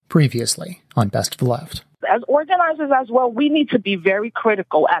Previously on Best of the Left. As organizers as well, we need to be very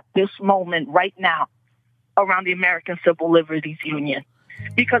critical at this moment right now around the American Civil Liberties Union,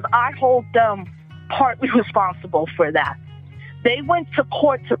 because I hold them partly responsible for that. They went to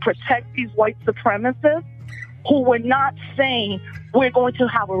court to protect these white supremacists who were not saying we're going to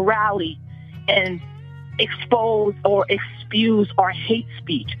have a rally and expose or excuse our hate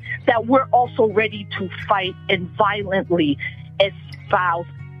speech, that we're also ready to fight and violently espouse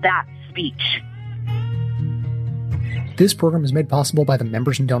that speech. This program is made possible by the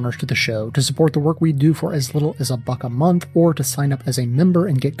members and donors to the show. To support the work we do for as little as $1 a month, or to sign up as a member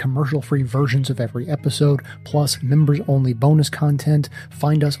and get commercial-free versions of every episode, plus members-only bonus content,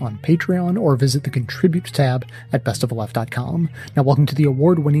 find us on Patreon or visit the Contribute tab at bestoftheleft.com. Now, welcome to the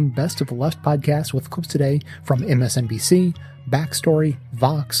award-winning Best of the Left podcast with clips today from MSNBC, Backstory,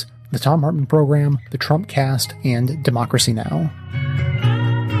 Vox, The Thom Hartmann Program, The Trump Cast, and Democracy Now!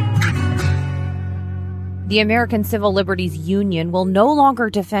 The American Civil Liberties Union will no longer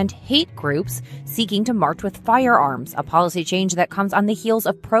defend hate groups seeking to march with firearms, a policy change that comes on the heels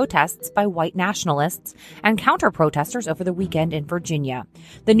of protests by white nationalists and counter-protesters over the weekend in Virginia.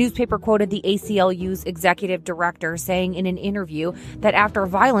 The newspaper quoted the ACLU's executive director saying in an interview that after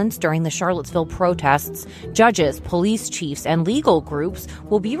violence during the Charlottesville protests, judges, police chiefs, and legal groups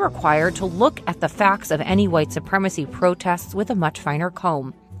will be required to look at the facts of any white supremacy protests with a much finer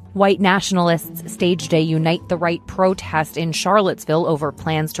comb. White nationalists staged a Unite the Right protest in Charlottesville over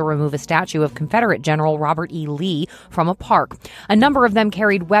plans to remove a statue of Confederate General Robert E. Lee from a park. A number of them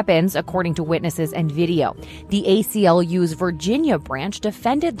carried weapons, according to witnesses and video. The ACLU's Virginia branch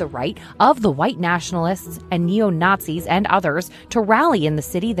defended the right of the white nationalists and neo-Nazis and others to rally in the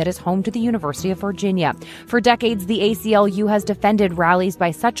city that is home to the University of Virginia. For decades, the ACLU has defended rallies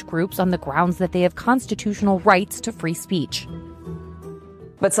by such groups on the grounds that they have constitutional rights to free speech.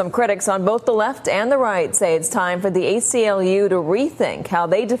 But some critics on both the left and the right say it's time for the ACLU to rethink how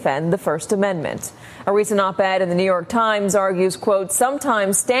they defend the First Amendment. A recent op-ed in the New York Times argues, quote,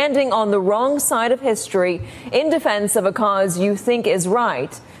 sometimes standing on the wrong side of history in defense of a cause you think is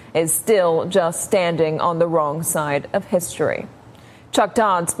right is still just standing on the wrong side of history. Chuck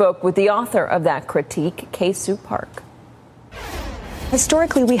Todd spoke with the author of that critique, Kay-Sue Park.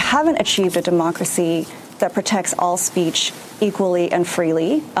 Historically, we haven't achieved a democracy that protects all speech equally and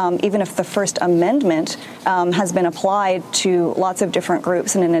freely, even if the First Amendment has been applied to lots of different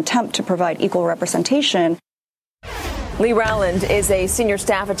groups in an attempt to provide equal representation. Lee Rowland is a senior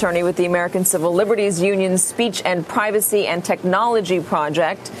staff attorney with the American Civil Liberties Union's Speech and Privacy and Technology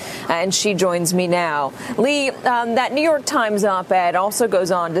Project, and she joins me now. Lee, that New York Times op-ed also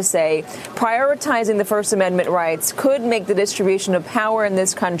goes on to say prioritizing the First Amendment rights could make the distribution of power in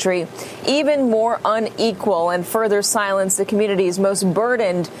this country even more unequal and further silence the communities most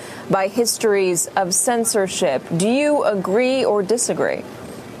burdened by histories of censorship. Do you agree or disagree?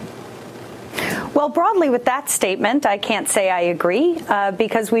 Well, broadly with that statement, I can't say I agree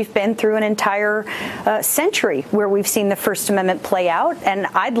because we've been through an entire century where we've seen the First Amendment play out. And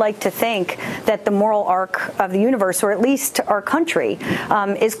I'd like to think that the moral arc of the universe, or at least our country,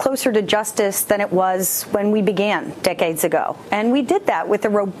 is closer to justice than it was when we began decades ago. And we did that with a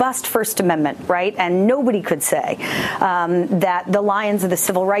robust First Amendment, right? And nobody could say that the lions of the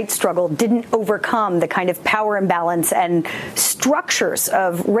civil rights struggle didn't overcome the kind of power imbalance and structures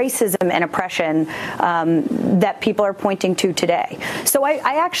of racism and oppression that people are pointing to today. So I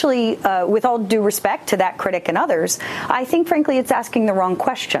actually, with all due respect to that critic and others, I think, frankly, it's asking the wrong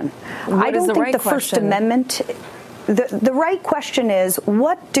question. I don't think the First Amendment... The right question is,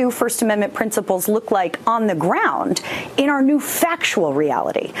 what do First Amendment principles look like on the ground in our new factual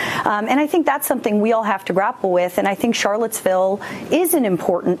reality? And I think that's something we all have to grapple with. And I think Charlottesville is an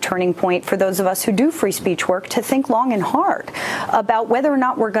important turning point for those of us who do free speech work to think long and hard about whether or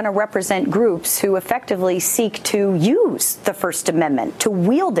not we're going to represent groups who effectively seek to use the First Amendment, to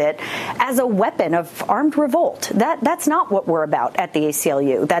wield it as a weapon of armed revolt. That's not what we're about at the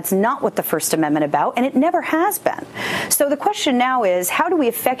ACLU. That's not what the First Amendment is about, and it never has been. So the question now is, how do we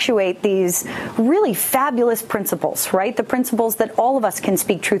effectuate these really fabulous principles, right? The principles that all of us can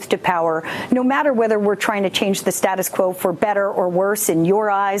speak truth to power, no matter whether we're trying to change the status quo for better or worse in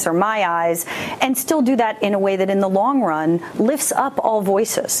your eyes or my eyes, and still do that in a way that in the long run lifts up all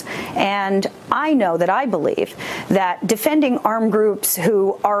voices. And I know that I believe that defending armed groups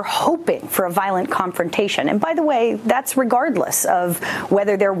who are hoping for a violent confrontation, and by the way, that's regardless of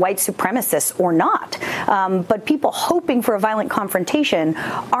whether they're white supremacists or not, but people people hoping for a violent confrontation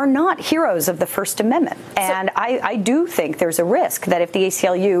are not heroes of the First Amendment. And I do think there's a risk that if the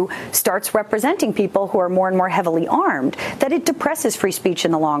ACLU starts representing people who are more and more heavily armed, that it depresses free speech in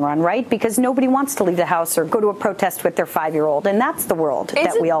the long run, right? Because nobody wants to leave the house or go to a protest with their 5-year-old. And that's the world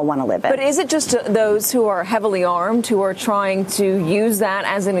that we all want to live in. But is it just those who are heavily armed who are trying to use that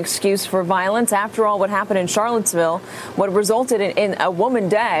as an excuse for violence? After all, what happened in Charlottesville, what resulted in a woman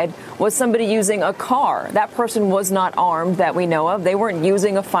dead, was somebody using a car. That person was not armed that we know of. They weren't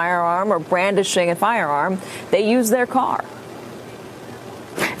using a firearm or brandishing a firearm. They used their car.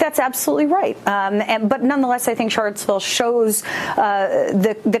 That's absolutely right. But nonetheless, I think Charlottesville shows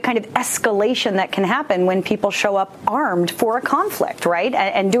the kind of escalation that can happen when people show up armed for a conflict, right?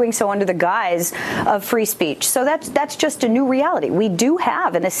 And doing so under the guise of free speech. So that's just a new reality. We do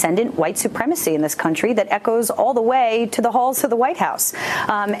have an ascendant white supremacy in this country that echoes all the way to the halls of the White House.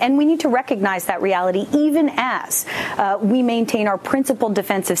 And we need to recognize that reality even as we maintain our principled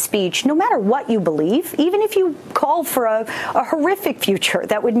defense of speech, no matter what you believe, even if you call for a horrific future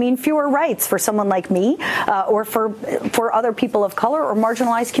that would mean fewer rights for someone like me or for other people of color or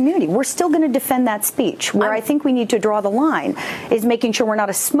marginalized community. We're still going to defend that speech. Where I think we need to draw the line is making sure we're not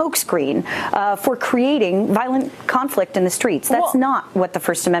a smokescreen for creating violent conflict in the streets. That's not what the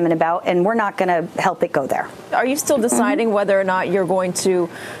First Amendment is about, and we're not going to help it go there. Are you still deciding whether or not you're going to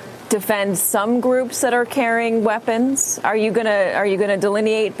defend some groups that are carrying weapons? Are you gonna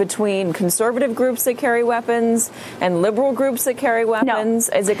delineate between conservative groups that carry weapons and liberal groups that carry weapons?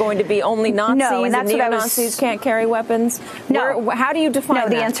 No. Is it going to be only Nazis and neo-Nazis can't carry weapons? No. How do you define that?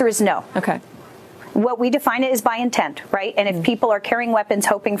 No, the answer is no. Okay. What we define it is by intent, right? And if people are carrying weapons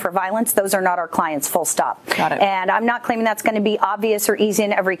hoping for violence, those are not our clients, full stop. Got it. And I'm not claiming that's going to be obvious or easy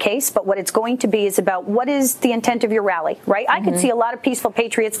in every case, but what it's going to be is about what is the intent of your rally, right? I could see a lot of peaceful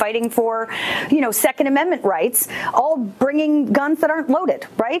patriots fighting for, Second Amendment rights, all bringing guns that aren't loaded,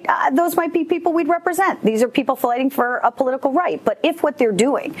 right? Those might be people we'd represent. These are people fighting for a political right. But if what they're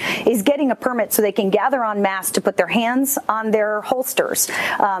doing is getting a permit so they can gather en masse to put their hands on their holsters,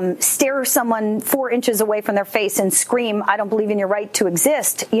 stare someone 4 inches away from their face and scream, "I don't believe in your right to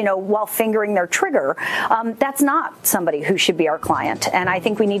exist," while fingering their trigger, that's not somebody who should be our client. And I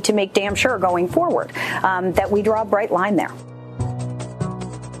think we need to make damn sure going forward that we draw a bright line there.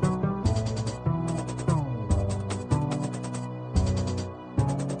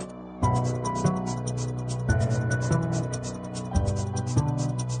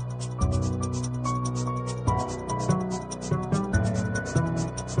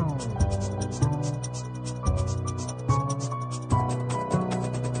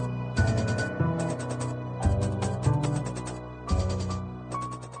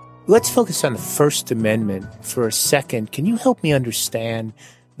 Let's focus on the First Amendment for a second. Can you help me understand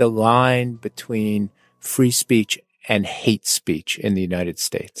the line between free speech and hate speech in the United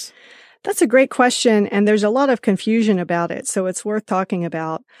States? That's a great question, and there's a lot of confusion about it, so it's worth talking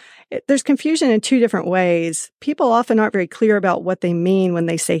about. There's confusion in two different ways. People often aren't very clear about what they mean when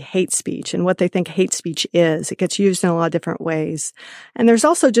they say hate speech and what they think hate speech is. It gets used in a lot of different ways. And there's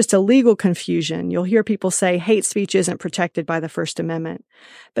also just a legal confusion. You'll hear people say hate speech isn't protected by the First Amendment.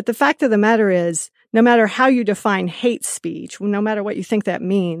 But the fact of the matter is, no matter how you define hate speech, no matter what you think that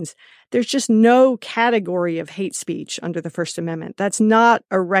means, there's just no category of hate speech under the First Amendment. That's not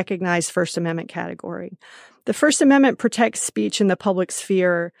a recognized First Amendment category. The First Amendment protects speech in the public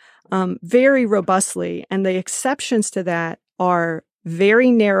sphere very robustly, and the exceptions to that are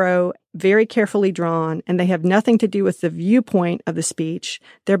very narrow, very carefully drawn, and they have nothing to do with the viewpoint of the speech.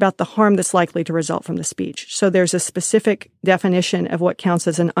 They're about the harm that's likely to result from the speech. So there's a specific definition of what counts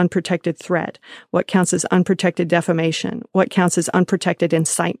as an unprotected threat, what counts as unprotected defamation, what counts as unprotected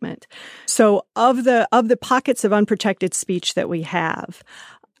incitement. So of the pockets of unprotected speech that we have,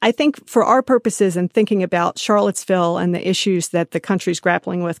 I think for our purposes in thinking about Charlottesville and the issues that the country's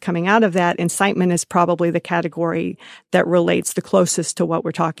grappling with coming out of that, incitement is probably the category that relates the closest to what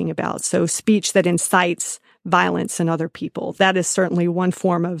we're talking about. So speech that incites violence in other people. That is certainly one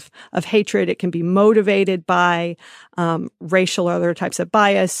form of hatred. It can be motivated by racial or other types of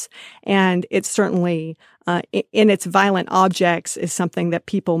bias. And it's certainly, in its violent objects, is something that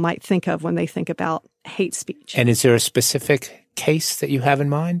people might think of when they think about hate speech. And is there a specific case that you have in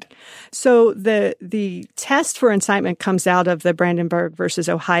mind? So the test for incitement comes out of the Brandenburg versus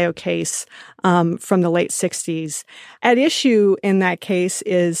Ohio case from the late 60s. At issue in that case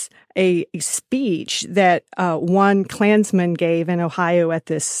is a speech that one Klansman gave in Ohio at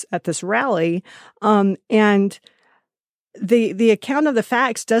this rally, and the account of the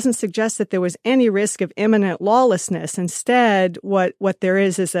facts doesn't suggest that there was any risk of imminent lawlessness. Instead, what there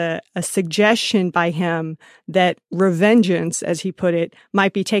is a suggestion by him that revengeance, as he put it,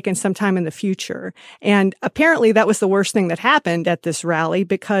 might be taken sometime in the future. And apparently that was the worst thing that happened at this rally,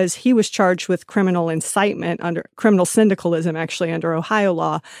 because he was charged with criminal incitement under criminal syndicalism, actually under Ohio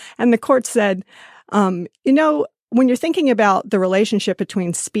law. And the court said, when you're thinking about the relationship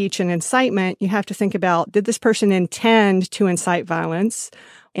between speech and incitement, you have to think about, did this person intend to incite violence?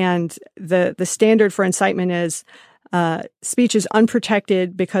 And the standard for incitement is speech is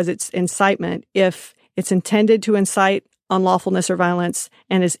unprotected because it's incitement if it's intended to incite unlawfulness or violence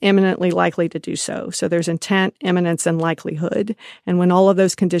and is imminently likely to do so. So there's intent, imminence, and likelihood. And when all of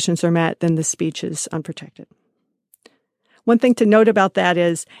those conditions are met, then the speech is unprotected. One thing to note about that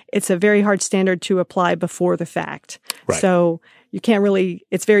is it's a very hard standard to apply before the fact. Right. So you can't really,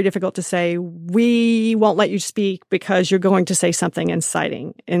 it's very difficult to say, we won't let you speak because you're going to say something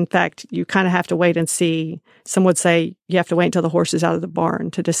inciting. In fact, you kind of have to wait and see. Some would say you have to wait until the horse is out of the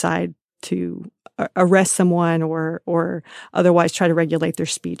barn to decide to arrest someone or otherwise try to regulate their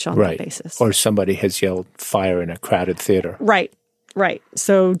speech on that basis. Or somebody has yelled fire in a crowded theater. Right. Right.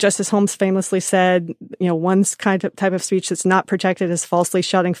 So Justice Holmes famously said, one type of speech that's not protected is falsely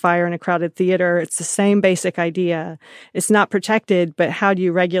shouting fire in a crowded theater. It's the same basic idea. It's not protected, but how do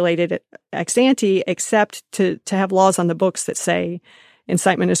you regulate it ex ante except to have laws on the books that say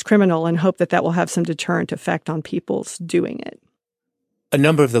incitement is criminal and hope that will have some deterrent effect on people's doing it. A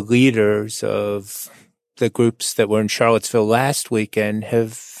number of the leaders of the groups that were in Charlottesville last weekend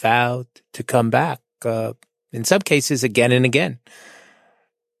have vowed to come back. In some cases, again and again.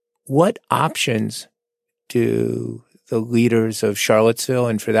 What options do the leaders of Charlottesville,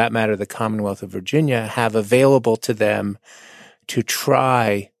 and for that matter, the Commonwealth of Virginia, have available to them to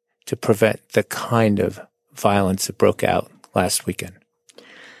try to prevent the kind of violence that broke out last weekend?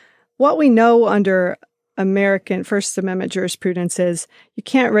 What we know under American First Amendment jurisprudence is you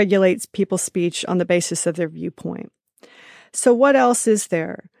can't regulate people's speech on the basis of their viewpoint. So what else is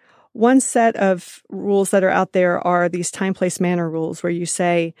there? One set of rules that are out there are these time, place, manner rules, where you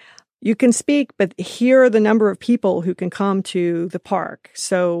say, you can speak, but here are the number of people who can come to the park.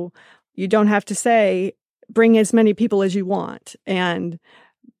 So you don't have to say, bring as many people as you want and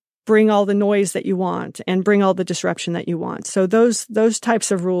bring all the noise that you want and bring all the disruption that you want. So those types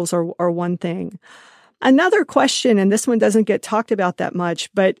of rules are one thing. Another question, and this one doesn't get talked about that much,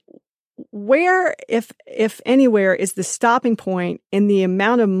 but where, if anywhere, is the stopping point in the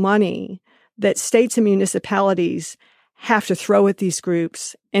amount of money that states and municipalities have to throw at these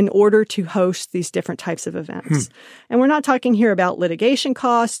groups in order to host these different types of events? And we're not talking here about litigation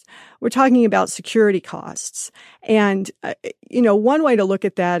costs. We're talking about security costs. And, one way to look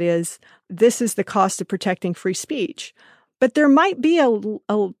at that is this is the cost of protecting free speech. But there might be a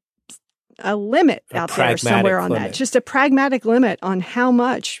limit out there somewhere on that, just a pragmatic limit on how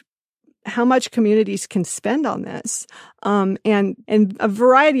much communities can spend on this. And in a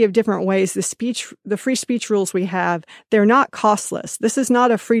variety of different ways, the free speech rules we have, they're not costless. This is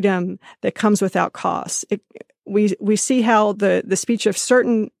not a freedom that comes without cost. We see how the speech of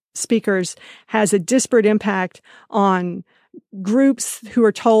certain speakers has a disparate impact on groups who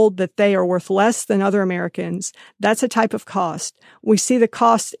are told that they are worth less than other Americans. That's a type of cost. We see the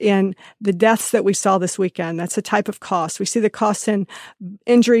cost in the deaths that we saw this weekend. That's a type of cost. We see the cost in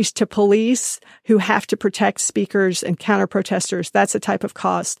injuries to police who have to protect speakers and counter protesters. That's a type of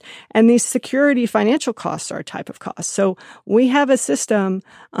cost. And these security financial costs are a type of cost. So we have a system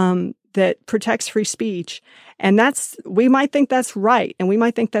that protects free speech. And we might think that's right. And we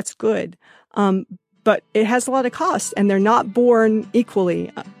might think that's good. But it has a lot of cost, and they're not borne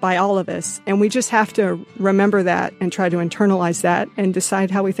equally by all of us. And we just have to remember that and try to internalize that and decide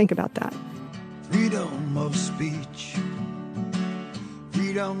how we think about that. Freedom of speech,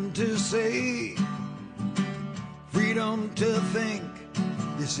 freedom to say, freedom to think,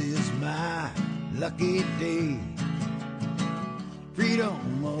 this is my lucky day.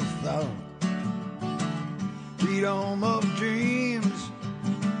 Freedom of thought, freedom of dreams,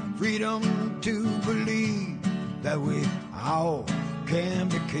 freedom to believe that we all can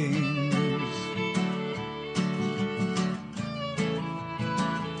be kings.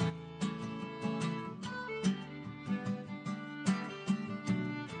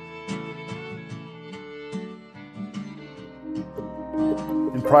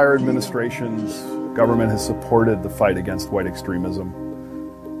 In prior administrations, government has supported the fight against white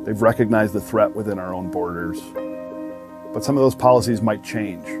extremism. They've recognized the threat within our own borders. But some of those policies might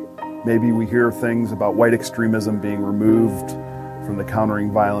change. Maybe we hear things about white extremism being removed from the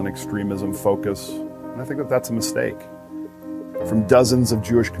countering violent extremism focus, and I think that that's a mistake. from dozens of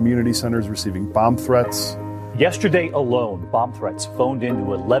Jewish community centers receiving bomb threats. Yesterday alone, bomb threats phoned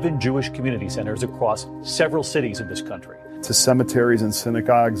into 11 Jewish community centers across several cities in this country. To cemeteries and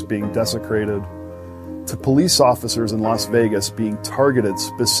synagogues being desecrated, to police officers in Las Vegas being targeted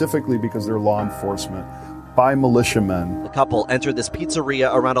specifically because they're law enforcement by militiamen. The couple entered this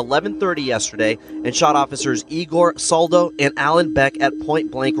pizzeria around 11:30 yesterday and shot officers Igor Soldo and Alan Beck at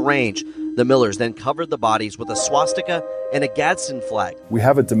point-blank range. The Millers then covered the bodies with a swastika and a Gadsden flag. We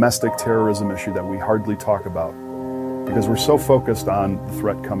have a domestic terrorism issue that we hardly talk about because we're so focused on the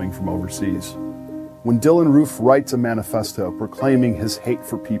threat coming from overseas. When Dylan Roof writes a manifesto proclaiming his hate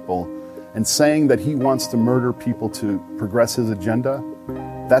for people and saying that he wants to murder people to progress his agenda,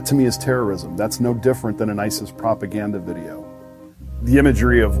 that to me is terrorism. That's no different than an ISIS propaganda video. The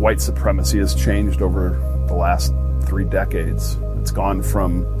imagery of white supremacy has changed over the last 3 decades. It's gone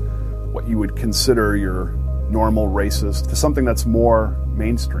from what you would consider your normal racist to something that's more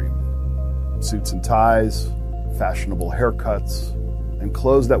mainstream. Suits and ties, fashionable haircuts, and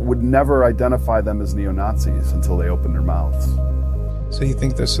clothes that would never identify them as neo-Nazis until they open their mouths. So you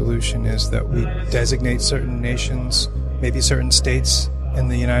think the solution is that we designate certain nations, maybe certain states in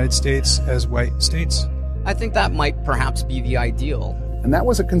the United States as white states? I think that might perhaps be the ideal. And that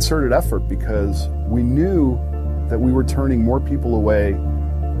was a concerted effort because we knew that we were turning more people away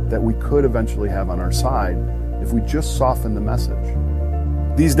that we could eventually have on our side if we just softened the message.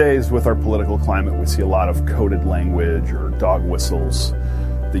 These days, with our political climate, we see a lot of coded language or dog whistles,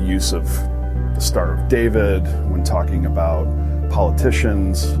 the use of the Star of David when talking about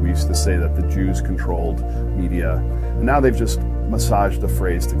politicians. We used to say that the Jews controlled media, and now they've just massaged the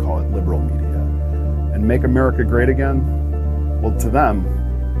phrase to call it liberal media. And make America great again? Well, to them,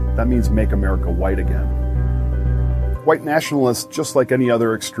 that means make America white again. White nationalists, just like any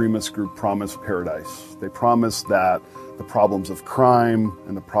other extremist group, promise paradise. They promise that the problems of crime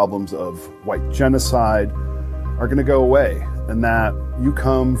and the problems of white genocide are going to go away, and that you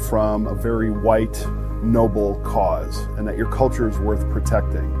come from a very white, noble cause, and that your culture is worth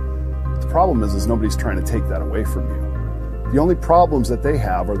protecting. The problem is nobody's trying to take that away from you. The only problems that they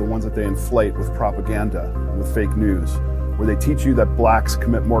have are the ones that they inflate with propaganda and with fake news, where they teach you that blacks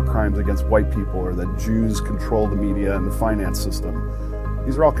commit more crimes against white people or that Jews control the media and the finance system.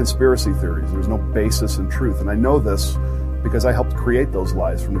 These are all conspiracy theories. There's no basis in truth. And I know this because I helped create those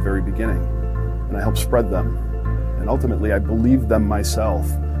lies from the very beginning. And I helped spread them. And ultimately, I believed them myself.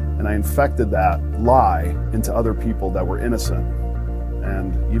 And I infected that lie into other people that were innocent.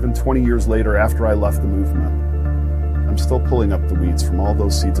 And even 20 years later, after I left the movement, I'm still pulling up the weeds from all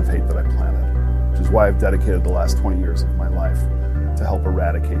those seeds of hate that I planted, which is why I've dedicated the last 20 years of my life to help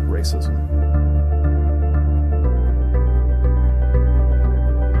eradicate racism.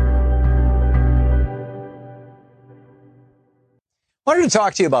 I wanted to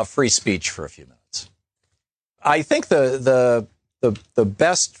talk to you about free speech for a few minutes. I think the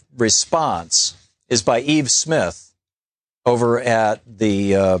best response is by Eve Smith over at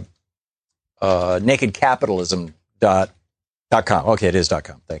the nakedcapitalism.com. Okay, it is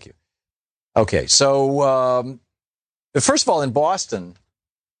 .com. Thank you. Okay, so first of all, in Boston,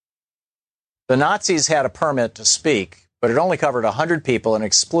 the Nazis had a permit to speak, but it only covered 100 people and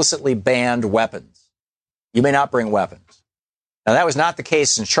explicitly banned weapons. You may not bring weapons. Now, that was not the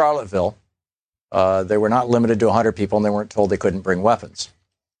case in Charlottesville. They were not limited to 100 people, and they weren't told they couldn't bring weapons.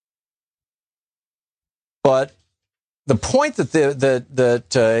 But the point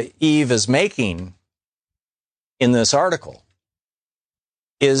that Eve is making in this article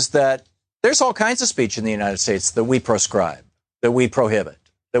is that there's all kinds of speech in the United States that we proscribe, that we prohibit,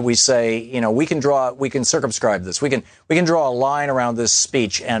 that we say, you know, we can circumscribe this. We can draw a line around this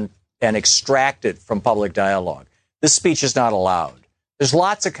speech and extract it from public dialogue. This speech is not allowed. There's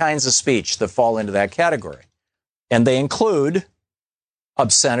lots of kinds of speech that fall into that category. And they include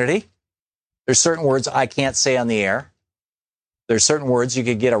obscenity. There's certain words I can't say on the air. There's certain words you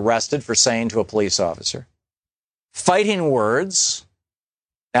could get arrested for saying to a police officer. Fighting words.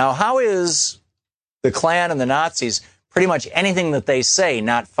 Now, how is the Klan and the Nazis pretty much anything that they say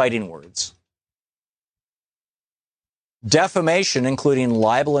not fighting words? Defamation, including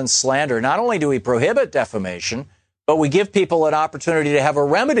libel and slander. Not only do we prohibit defamation, but we give people an opportunity to have a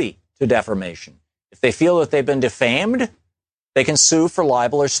remedy to defamation. If they feel that they've been defamed, they can sue for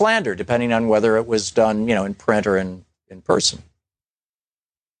libel or slander, depending on whether it was done, you know, in print or in person.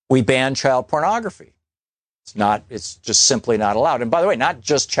 We ban child pornography. It's just simply not allowed. And by the way, not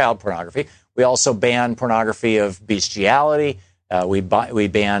just child pornography. We also ban pornography of bestiality. We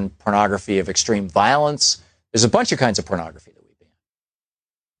ban pornography of extreme violence. There's a bunch of kinds of pornography that we ban.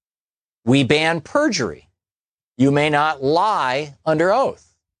 We ban perjury. You may not lie under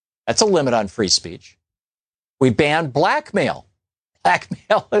oath. That's a limit on free speech. We banned blackmail.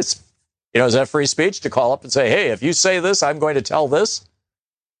 Blackmail is, is that free speech to call up and say, hey, if you say this, I'm going to tell this?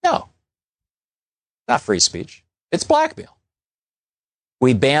 No, not free speech. It's blackmail.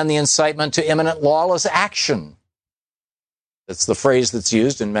 We ban the incitement to imminent lawless action. That's the phrase that's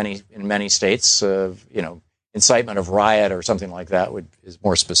used in many states. Incitement of riot or something like that is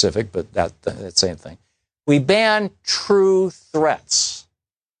more specific, but that same thing. We ban true threats.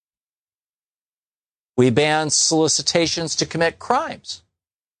 We ban solicitations to commit crimes.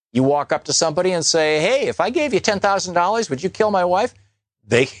 You walk up to somebody and say, hey, if I gave you $10,000, would you kill my wife?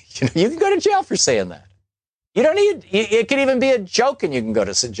 You can go to jail for saying that. It could even be a joke and you can go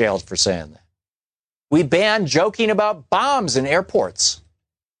to jail for saying that. We ban joking about bombs in airports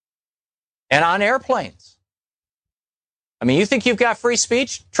and on airplanes. I mean, you think you've got free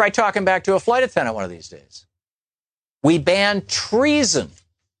speech? Try talking back to a flight attendant one of these days. We ban treason,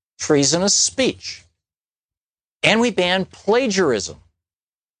 treasonous speech. And we ban plagiarism.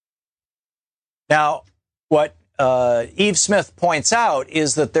 Now, what Eve Smith points out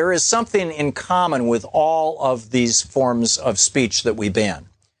is that there is something in common with all of these forms of speech that we ban.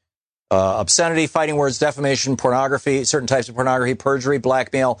 Obscenity, fighting words, defamation, pornography, certain types of pornography, perjury,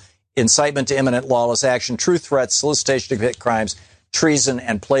 blackmail, incitement to imminent lawless action, true threats, solicitation to commit crimes, treason,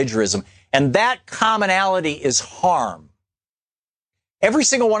 and plagiarism. And that commonality is harm. Every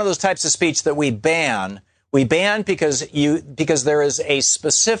single one of those types of speech that we ban because there is a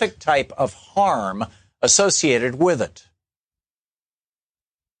specific type of harm associated with it.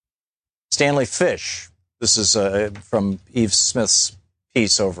 Stanley Fish, this is from Eve Smith's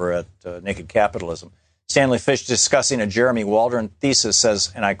piece over at Naked Capitalism. Stanley Fish, discussing a Jeremy Waldron thesis,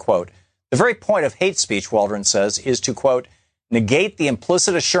 says, and I quote, "The very point of hate speech," Waldron says, "is to, quote, negate the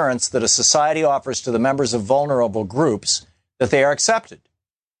implicit assurance that a society offers to the members of vulnerable groups that they are accepted,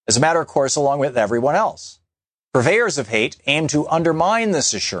 as a matter of course, along with everyone else. Purveyors of hate aim to undermine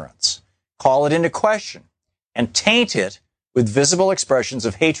this assurance, call it into question, and taint it with visible expressions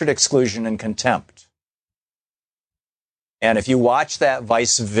of hatred, exclusion, and contempt." And if you watch that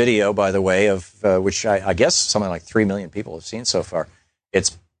Vice video, by the way, of which I guess something like 3 million people have seen so far,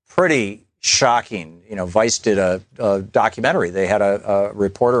 it's pretty shocking. Vice did a documentary. They had a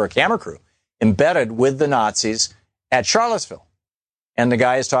reporter, a camera crew, embedded with the Nazis at Charlottesville. And the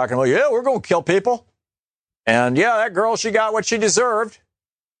guy is talking about, yeah, we're going to kill people. And yeah, that girl, she got what she deserved.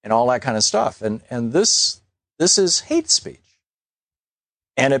 And all that kind of stuff. And this is hate speech.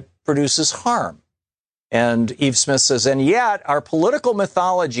 And it produces harm. And Eve Smith says, and yet our political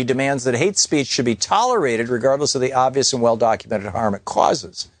mythology demands that hate speech should be tolerated regardless of the obvious and well-documented harm it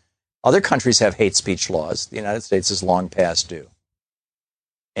causes. Other countries have hate speech laws. The United States is long past due.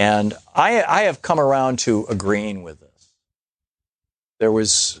 And I have come around to agreeing with this. There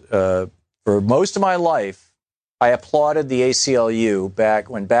was, for most of my life, I applauded the ACLU back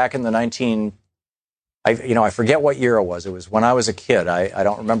in the I forget what year it was. It was when I was a kid. I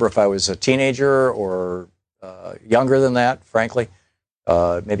don't remember if I was a teenager or younger than that, frankly.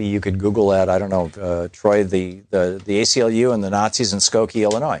 Maybe you could Google that. I don't know. Troy, the ACLU and the Nazis in Skokie,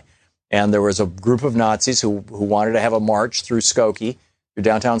 Illinois. And there was a group of Nazis who wanted to have a march through Skokie, through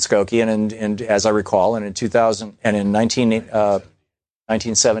downtown Skokie, and as I recall, in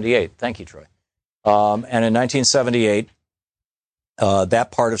 1978. Thank you, Troy. And in 1978,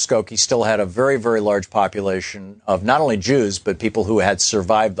 that part of Skokie still had a very, very large population of not only Jews, but people who had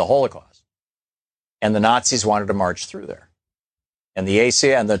survived the Holocaust. And the Nazis wanted to march through there. And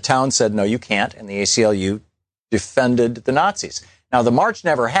the town said, no, you can't. And the ACLU defended the Nazis. Now, the march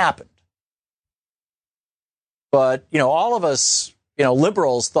never happened. But, all of us,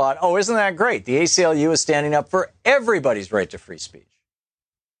 liberals thought, oh, isn't that great? The ACLU is standing up for everybody's right to free speech.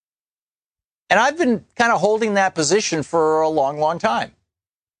 And I've been kind of holding that position for a long, long time.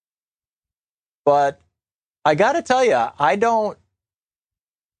 But I got to tell you, I don't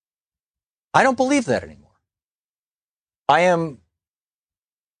believe that anymore. I am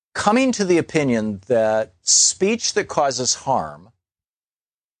coming to the opinion that speech that causes harm,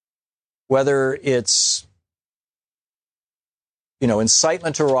 whether it's,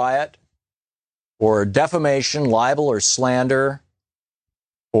 incitement to riot or defamation, libel or slander,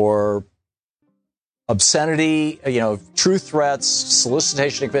 or obscenity, true threats,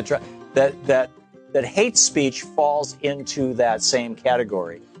 solicitation, etc., that hate speech falls into that same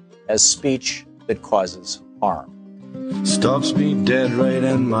category as speech that causes harm. Stops me dead right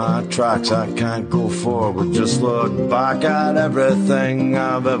in my tracks. I can't go forward, just look back at everything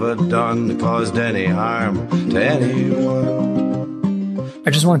I've ever done that caused any harm to anyone. I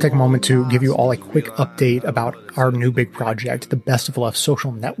just want to take a moment to give you all a quick update about our new big project, the Best of the Left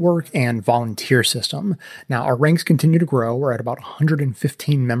social network and volunteer system. Now, our ranks continue to grow. We're at about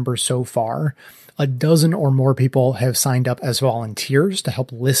 115 members so far. A dozen or more people have signed up as volunteers to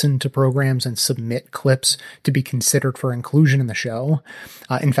help listen to programs and submit clips to be considered for inclusion in the show.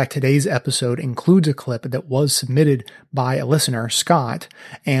 In fact, today's episode includes a clip that was submitted by a listener, Scott,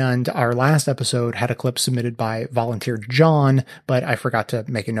 and our last episode had a clip submitted by volunteer John, but I forgot to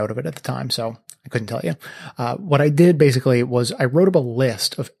make a note of it at the time, so I couldn't tell you. What I did basically was I wrote up a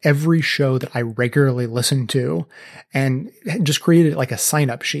list of every show that I regularly listen to and just created like a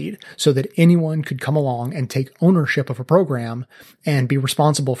sign-up sheet so that anyone could come along and take ownership of a program and be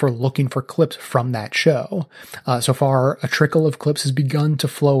responsible for looking for clips from that show. So far, a trickle of clips has begun to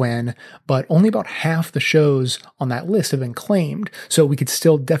flow in, but only about half the shows on that list have been claimed, so we could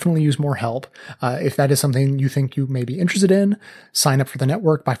still definitely use more help. If that is something you think you may be interested in, sign up for the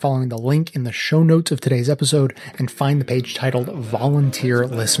network by following the link in the show notes of today's episode and find the page titled Volunteer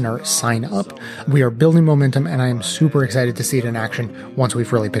Listener Sign Up. We are building momentum, and I am super excited to see it in action once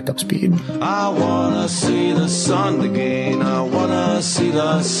we've really picked up speed. I wanna see the sun again. I wanna see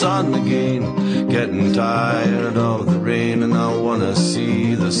the sun again. Getting tired of the rain, and I wanna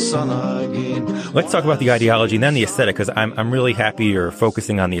see the sun again. Let's talk about the ideology and then the aesthetic, because I'm really happy you're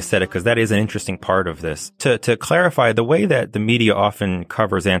focusing on the aesthetic, because that is an interesting part of this. To clarify, the way that the media often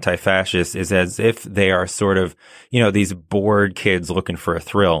covers anti-fascists is as if they are sort of, these bored kids looking for a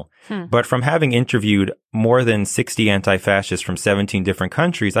thrill. But from having interviewed more than 60 anti-fascists from 17 different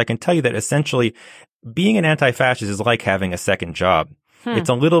countries, I can tell you that essentially being an anti-fascist is like having a second job. It's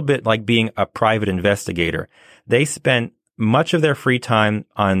a little bit like being a private investigator. They spent much of their free time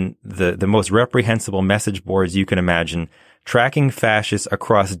on the most reprehensible message boards you can imagine, tracking fascists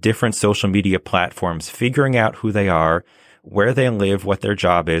across different social media platforms, figuring out who they are, where they live, what their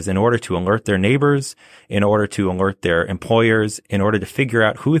job is, in order to alert their neighbors, in order to alert their employers, in order to figure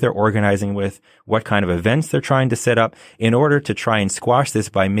out who they're organizing with, what kind of events they're trying to set up, in order to try and squash this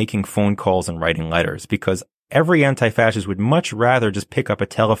by making phone calls and writing letters. Because every anti-fascist would much rather just pick up a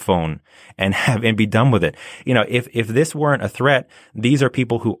telephone and be done with it. If this weren't a threat, these are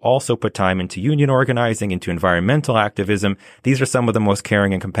people who also put time into union organizing, into environmental activism. These are some of the most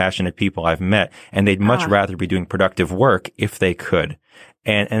caring and compassionate people I've met, and they'd much rather be doing productive work if they could.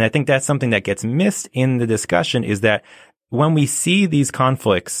 And I think that's something that gets missed in the discussion, is that when we see these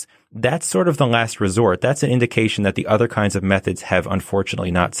conflicts, that's sort of the last resort. That's an indication that the other kinds of methods have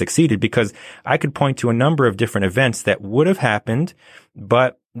unfortunately not succeeded, because I could point to a number of different events that would have happened,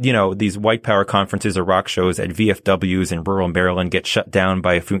 but these white power conferences or rock shows at VFWs in rural Maryland get shut down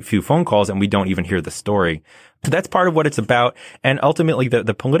by a few phone calls, and we don't even hear the story. So that's part of what it's about. And ultimately,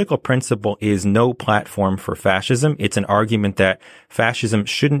 the political principle is no platform for fascism. It's an argument that fascism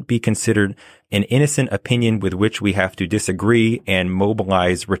shouldn't be considered an innocent opinion with which we have to disagree and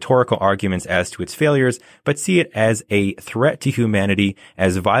mobilize rhetorical arguments as to its failures, but see it as a threat to humanity,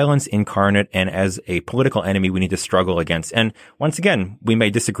 as violence incarnate, and as a political enemy we need to struggle against. And once again, we may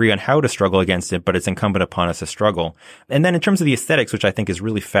disagree on how to struggle against it, but it's incumbent upon us to struggle. And then in terms of the aesthetics, which I think is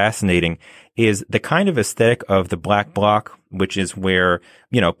really fascinating, is the kind of aesthetic of the Black Bloc, which is where,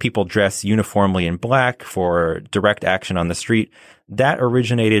 people dress uniformly in black for direct action on the street. That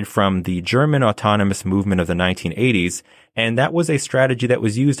originated from the German autonomous movement of the 1980s, and that was a strategy that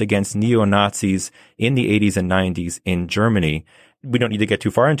was used against neo-Nazis in the 80s and 90s in Germany. We don't need to get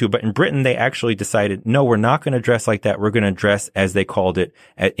too far into it, but in Britain, they actually decided, no, we're not going to dress like that. We're going to dress, as they called it,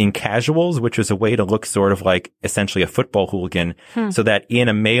 in casuals, which was a way to look sort of like essentially a football hooligan, so that in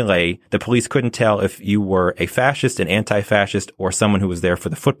a melee, the police couldn't tell if you were a fascist, an anti-fascist, or someone who was there for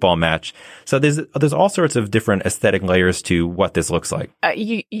the football match. So there's all sorts of different aesthetic layers to what this looks like.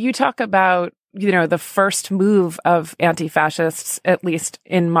 You talk about the first move of anti-fascists, at least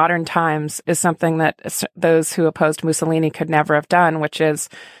in modern times, is something that those who opposed Mussolini could never have done, which is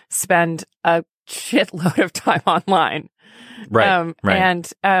spend a shitload of time online. Right. And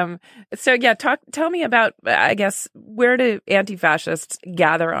so, tell me about, I guess, where do anti-fascists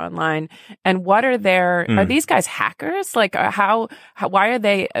gather online, and what are are these guys hackers? Like, why are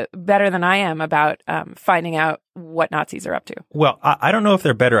they better than I am about finding out what Nazis are up to? Well, I don't know if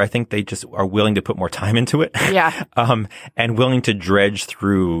they're better. I think they just are willing to put more time into it. Yeah. And willing to dredge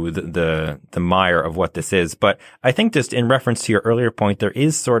through the mire of what this is. But I think just in reference to your earlier point, there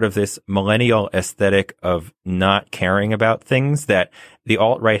is sort of this millennial aesthetic of not caring about things that the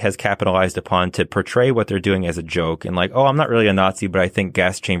alt-right has capitalized upon to portray what they're doing as a joke, and like, oh, I'm not really a Nazi, but I think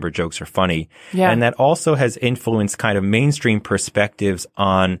gas chamber jokes are funny. Yeah. And that also has influenced kind of mainstream perspectives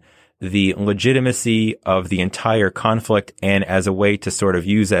on the legitimacy of the entire conflict and as a way to sort of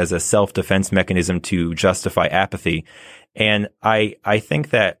use as a self-defense mechanism to justify apathy. And I think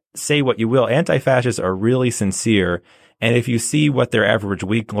that, say what you will, anti-fascists are really sincere. And if you see what their average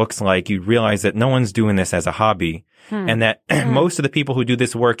week looks like, you realize that no one's doing this as a hobby. And that most of the people who do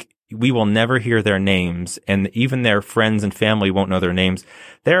this work, we will never hear their names. And even their friends and family won't know their names.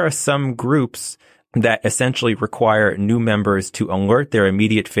 There are some groups that essentially require new members to alert their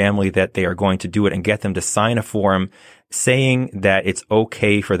immediate family that they are going to do it and get them to sign a form saying that it's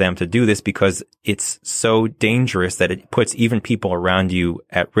okay for them to do this because it's so dangerous that it puts even people around you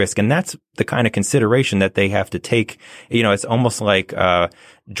at risk. And that's the kind of consideration that they have to take. You know, it's almost like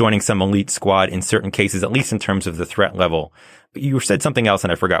joining some elite squad in certain cases, at least in terms of the threat level. You said something else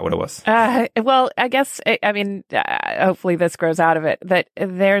and I forgot what it was. Well, I guess, hopefully this grows out of it, that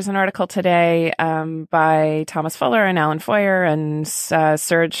there's an article today by Thomas Fuller and Alan Foyer and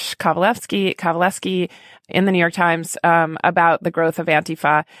Serge Kovalevsky in the New York Times about the growth of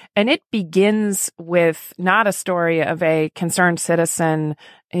Antifa. And it begins with not a story of a concerned citizen,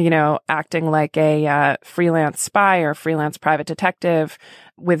 acting like a freelance spy or freelance private detective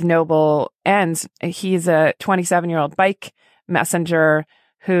with noble ends. He's a 27-year-old bike messenger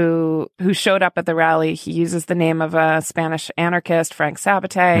who showed up at the rally. He uses the name of a Spanish anarchist, Frank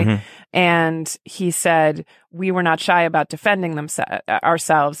Sabate, and he said, we were not shy about defending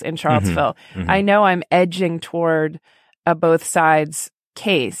ourselves in Charlottesville. I know I'm edging toward a both sides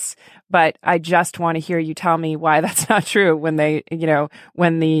case, but I just want to hear you tell me why that's not true when they,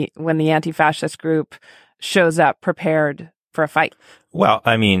 when the anti-fascist group shows up prepared for a fight. Well,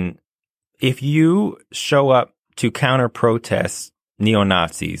 I mean, if you show up to counter protest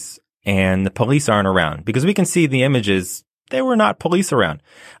neo-Nazis and the police aren't around, because we can see the images, there were not police around.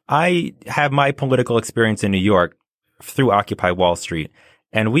 I have my political experience in New York through Occupy Wall Street,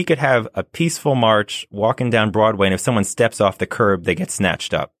 and we could have a peaceful march walking down Broadway, and if someone steps off the curb, they get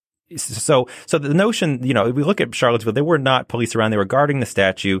snatched up. So the notion, if we look at Charlottesville, there were not police around. They were guarding the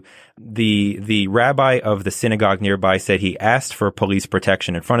statue. The rabbi of the synagogue nearby said he asked for police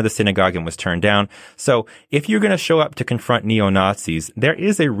protection in front of the synagogue and was turned down. So if you're going to show up to confront neo-Nazis, there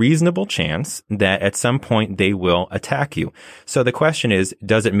is a reasonable chance that at some point they will attack you. So the question is,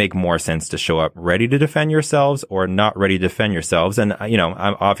 does it make more sense to show up ready to defend yourselves or not ready to defend yourselves? And,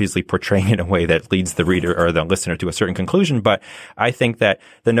 I'm obviously portraying it in a way that leads the reader or the listener to a certain conclusion, but I think that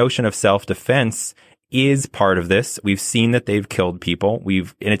the notion of self-defense is part of this. We've seen that they've killed people.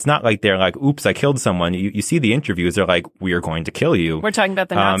 And it's not like they're like, oops, I killed someone. You see the interviews. They're like, we are going to kill you. We're talking about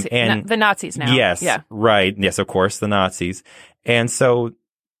the Nazis now. Yes. Yeah. Right. Yes, of course, the Nazis. And so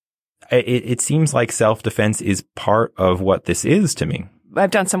it seems like self-defense is part of what this is to me.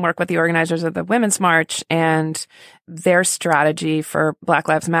 I've done some work with the organizers of the Women's March and their strategy for Black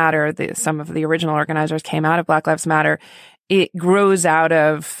Lives Matter. Some of the original organizers came out of Black Lives Matter. It grows out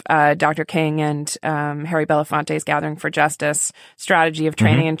of Dr. King and Harry Belafonte's Gathering for Justice strategy of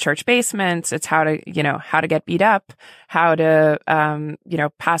training in church basements. It's how to get beat up, how to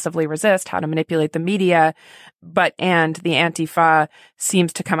passively resist, how to manipulate the media. And the Antifa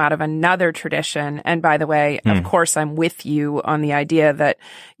seems to come out of another tradition. And by the way, of course, I'm with you on the idea that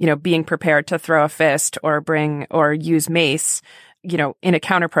being prepared to throw a fist or use mace, in a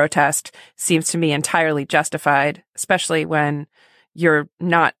counter protest seems to me entirely justified, especially when you're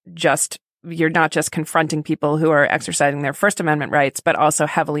not just confronting people who are exercising their First Amendment rights, but also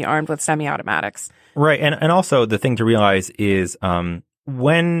heavily armed with semi-automatics. Right. And also the thing to realize is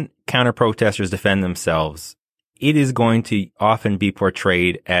when counter protesters defend themselves, it is going to often be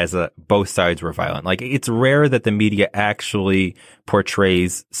portrayed as both sides were violent. Like, it's rare that the media actually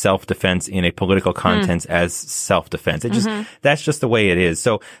portrays self-defense in a political context as self-defense. That's just the way it is.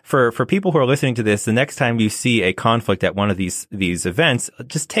 So for people who are listening to this, the next time you see a conflict at one of these events,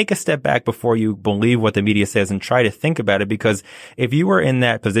 just take a step back before you believe what the media says and try to think about it, because if you were in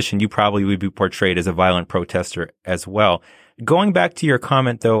that position, you probably would be portrayed as a violent protester as well. Going back to your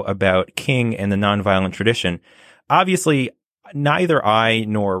comment, though, about King and the nonviolent tradition, obviously, neither I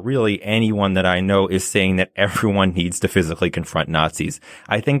nor really anyone that I know is saying that everyone needs to physically confront Nazis.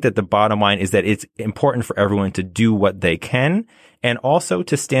 I think that the bottom line is that it's important for everyone to do what they can and also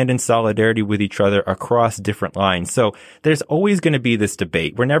to stand in solidarity with each other across different lines. So there's always going to be this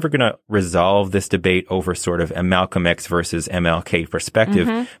debate. We're never going to resolve this debate over sort of a Malcolm X versus MLK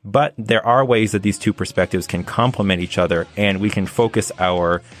perspective, but there are ways that these two perspectives can complement each other, and we can focus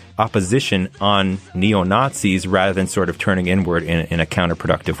our opposition on neo-Nazis rather than sort of turning inward in a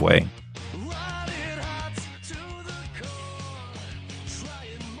counterproductive way.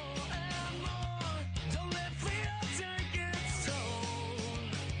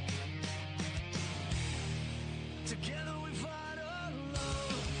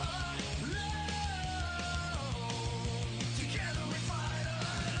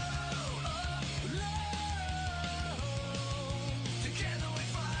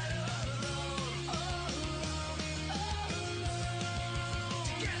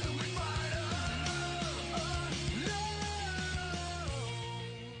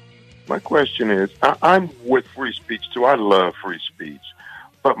 My question is, I'm with free speech, too. I love free speech.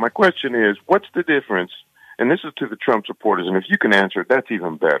 But my question is, what's the difference, and this is to the Trump supporters, and if you can answer it, that's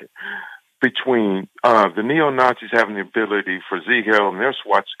even better, between the neo-Nazis having the ability for Ziegel and their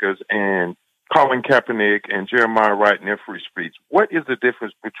swastikas and Colin Kaepernick and Jeremiah Wright and their free speech. What is the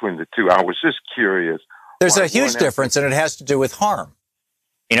difference between the two? I was just curious. There's a huge difference, and it has to do with harm,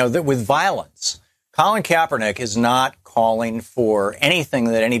 with violence. Colin Kaepernick is not calling for anything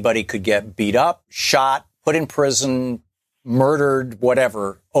that anybody could get beat up, shot, put in prison, murdered,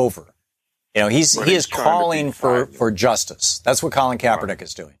 whatever, over. He is calling for justice. That's what Colin Kaepernick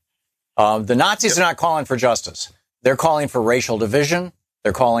is doing. The Nazis are not calling for justice. They're calling for racial division.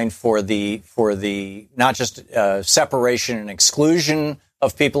 They're calling for the not just separation and exclusion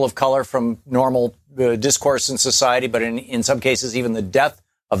of people of color from normal discourse in society, but in some cases even the death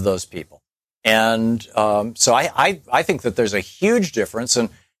of those people. And so I think that there's a huge difference, and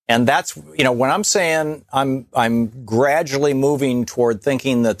that's when I'm saying I'm gradually moving toward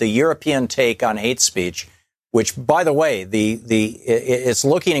thinking that the European take on hate speech, which by the way it's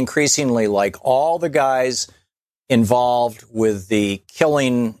looking increasingly like all the guys involved with the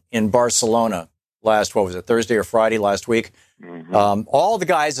killing in Barcelona Thursday or Friday last week. Mm-hmm. All the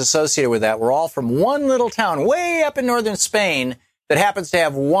guys associated with that were all from one little town way up in northern Spain that happens to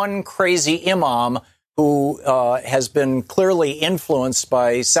have one crazy imam who has been clearly influenced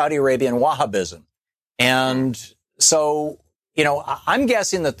by Saudi Arabian Wahhabism. And so, I'm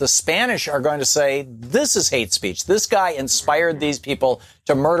guessing that the Spanish are going to say, this is hate speech. This guy inspired these people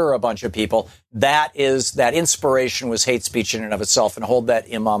to murder a bunch of people. That inspiration was hate speech in and of itself, and hold that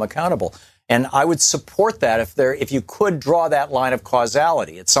imam accountable. And I would support that if you could draw that line of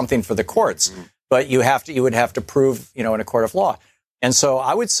causality. It's something for the courts, but you would have to prove, in a court of law. And so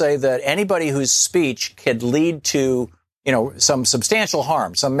I would say that anybody whose speech could lead to, some substantial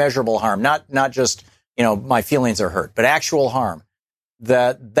harm, some measurable harm, not just, my feelings are hurt, but actual harm,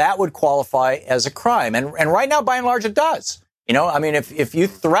 that would qualify as a crime. And right now, by and large, it does. If you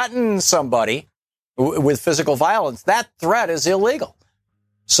threaten somebody with physical violence, that threat is illegal.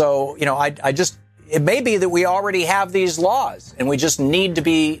 So, it may be that we already have these laws and we just need to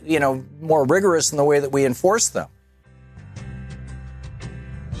be, more rigorous in the way that we enforce them.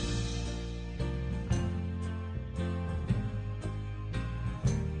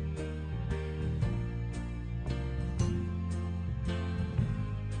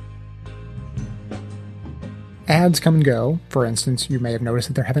 Ads come and go. For instance, you may have noticed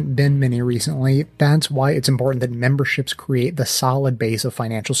that there haven't been many recently. That's why it's important that memberships create the solid base of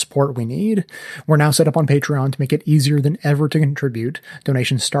financial support we need. We're now set up on Patreon to make it easier than ever to contribute.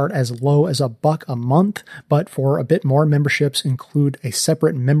 Donations start as low as $1 a month, but for a bit more, memberships include a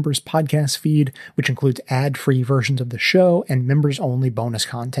separate members podcast feed, which includes ad-free versions of the show and members-only bonus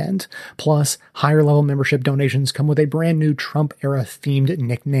content. Plus, higher-level membership donations come with a brand new Trump-era themed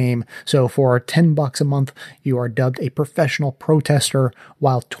nickname. So for $10 a month, you are dubbed a professional protester,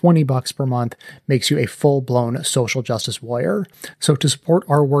 while $20 per month makes you a full-blown social justice warrior. So to support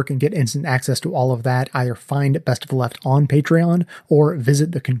our work and get instant access to all of that, either find Best of the Left on Patreon or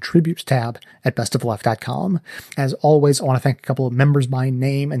visit the Contribute tab at bestoftheleft.com. As always, I want to thank a couple of members by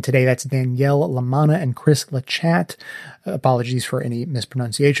name, and today that's Danielle Lamana and Chris Lachat. Apologies for any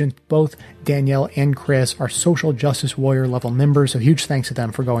mispronunciation. Both Danielle and Chris are social justice warrior level members, so huge thanks to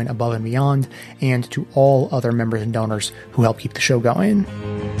them for going above and beyond, and to all other members and donors who help keep the show going.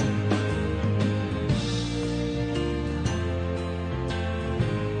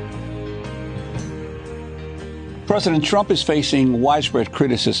 President Trump is facing widespread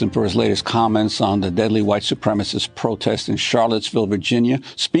criticism for his latest comments on the deadly white supremacist protest in Charlottesville, Virginia.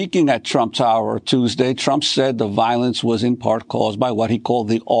 Speaking at Trump Tower Tuesday, Trump said the violence was in part caused by what he called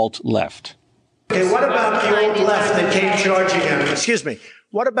the alt-left. Okay, what about the alt-left that came charging at him? Excuse me.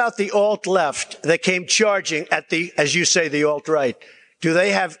 What about the alt-left that came charging at the, as you say, the alt-right? Do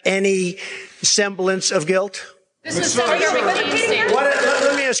they have any semblance of guilt? This is let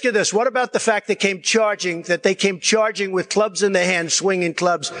me ask you this. What about the fact they came charging with clubs in their hands, swinging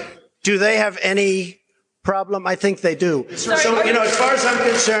clubs? Do they have any problem? I think they do. So, as far as I'm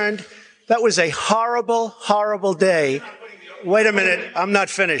concerned, that was a horrible, horrible day. Wait a minute. I'm not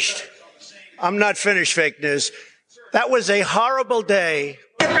finished. Fake news. That was a horrible day.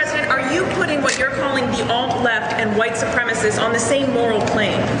 Mr. President, are you putting what you're calling the alt-left and white supremacists on the same moral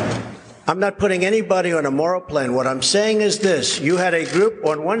plane? I'm not putting anybody on a moral plane. What I'm saying is this. You had a group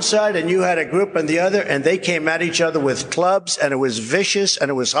on one side and you had a group on the other, and they came at each other with clubs, and it was vicious,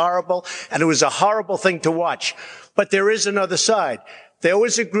 and it was horrible, and it was a horrible thing to watch. But there is another side. there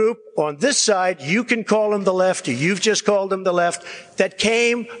was a group on this side, you can call them the left, or you've just called them the left, that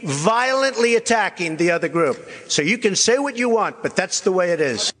came violently attacking the other group. So you can say what you want, but that's the way it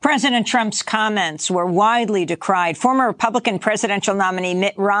is. President Trump's comments were widely decried. Former Republican presidential nominee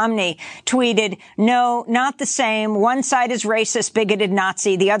Mitt Romney tweeted, "No, not the same. One side is racist, bigoted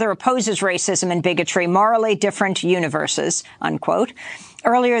Nazi. The other opposes racism and bigotry. Morally different universes," unquote.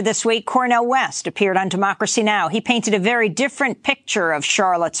 Earlier this week, Cornel West appeared on Democracy Now! He painted a very different picture of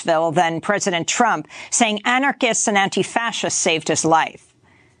Charlottesville than President Trump, saying anarchists and anti-fascists saved his life.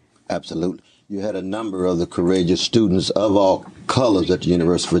 Absolutely. You had a number of the courageous students of all colors at the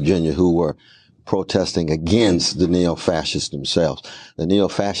University of Virginia who were protesting against the neo-fascists themselves. The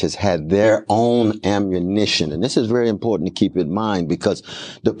neo-fascists had their own ammunition, and this is very important to keep in mind because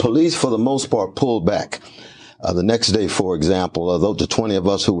the police, for the most part, pulled back. The next day, for example, the 20 of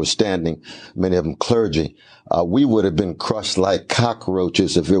us who were standing, many of them clergy, we would have been crushed like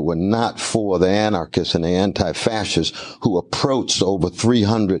cockroaches if it were not for the anarchists and the anti-fascists who approached over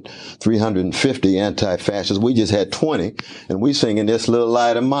 350 anti-fascists. We just had 20, and we singing "This Little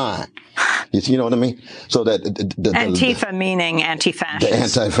Light of Mine." You know what I mean? So that Antifa meaning anti-fascists. The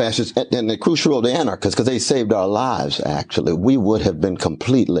anti-fascists and the crucial role, the anarchists, because they saved our lives. Actually, we would have been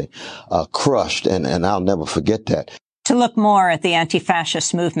completely crushed, and I'll never forget that. To look more at the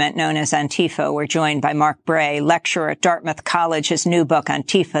anti-fascist movement known as Antifa, we're joined by Mark Bray, lecturer at Dartmouth College. His new book,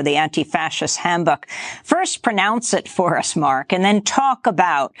 Antifa, the Anti-Fascist Handbook. First, pronounce it for us, Mark, and then talk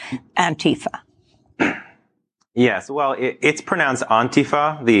about Antifa. Yes, well, it's pronounced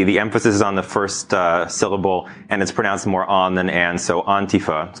Antifa. The emphasis is on the first syllable, and it's pronounced more on than and, so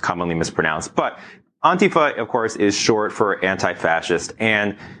Antifa is commonly mispronounced. But Antifa, of course, is short for anti-fascist.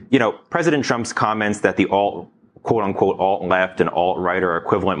 And, President Trump's comments that the quote-unquote alt-left and alt-right are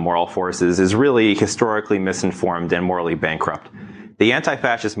equivalent moral forces is really historically misinformed and morally bankrupt. The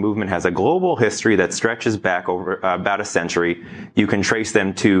anti-fascist movement has a global history that stretches back over about a century. You can trace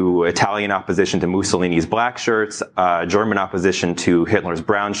them to Italian opposition to Mussolini's black shirts, German opposition to Hitler's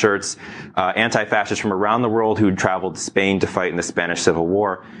brown shirts, anti-fascists from around the world who traveled to Spain to fight in the Spanish Civil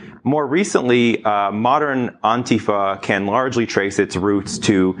War. More recently, modern Antifa can largely trace its roots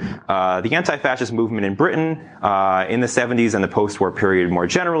to the anti-fascist movement in Britain in the 70s and the post-war period more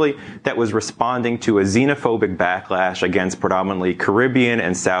generally that was responding to a xenophobic backlash against predominantly Caribbean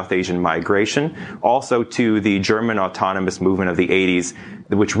and South Asian migration, also to the German autonomous movement of the 80s,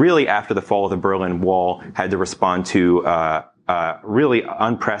 which really after the fall of the Berlin Wall had to respond to really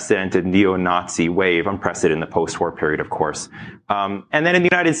unprecedented neo-Nazi wave, unprecedented in the post-war period, of course. And then in the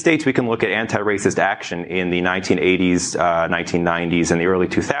United States, we can look at anti-racist action in the 1980s, 1990s, and the early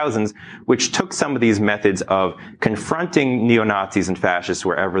 2000s, which took some of these methods of confronting neo-Nazis and fascists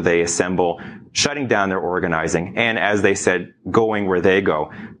wherever they assemble, shutting down their organizing, and as they said, going where they go.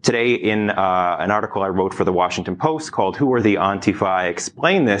 Today, in an article I wrote for the Washington Post called "Who Are the Antifa?" I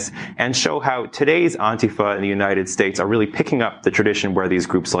explain this and show how today's Antifa in the United States are really picking up the tradition where these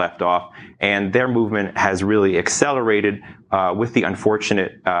groups left off, and their movement has really accelerated with the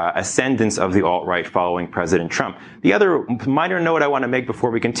unfortunate ascendance of the alt-right following President Trump. The other minor note I want to make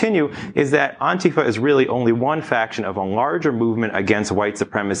before we continue is that Antifa is really only one faction of a larger movement against white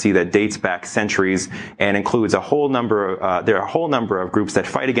supremacy that dates back centuries and includes there are a whole number of groups that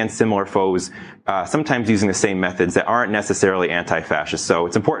fight against similar foes, sometimes using the same methods that aren't necessarily anti-fascist. So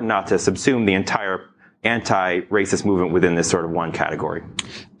it's important not to subsume the entire anti-racist movement within this sort of one category.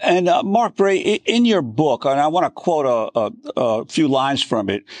 And Mark Bray, in your book, and I want to quote a few lines from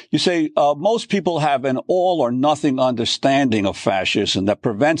it, you say most people have an all or nothing understanding of fascism that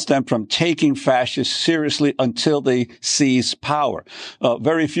prevents them from taking fascists seriously until they seize power.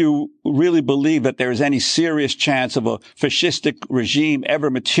 Very few really believe that there is any serious chance of a fascistic regime ever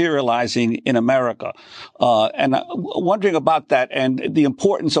materializing in America. And wondering about that and the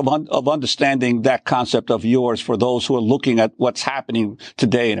importance of understanding that concept of yours for those who are looking at what's happening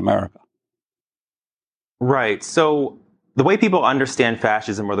today in America. Right. So the way people understand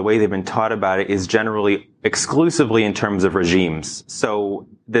fascism or the way they've been taught about it is generally exclusively in terms of regimes. So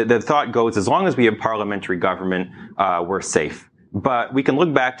the thought goes, as long as we have parliamentary government, we're safe. But we can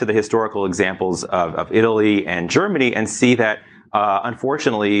look back to the historical examples of Italy and Germany and see that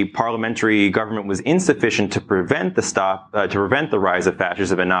unfortunately, parliamentary government was insufficient to prevent the rise of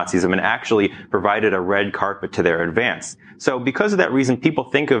fascism and Nazism, and actually provided a red carpet to their advance. So because of that reason, people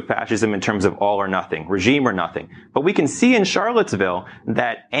think of fascism in terms of all or nothing, regime or nothing. But we can see in Charlottesville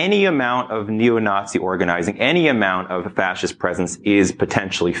that any amount of neo-Nazi organizing, any amount of fascist presence is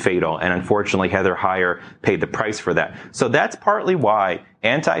potentially fatal. And unfortunately, Heather Heyer paid the price for that. So that's partly why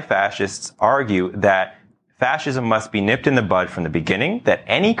anti-fascists argue that fascism must be nipped in the bud from the beginning, that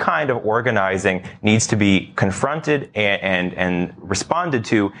any kind of organizing needs to be confronted and responded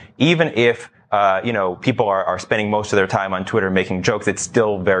to, even if people are spending most of their time on Twitter making jokes. It's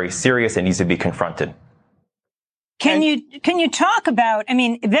still very serious and needs to be confronted. Can you talk about,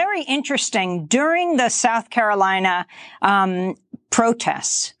 very interesting, during the South Carolina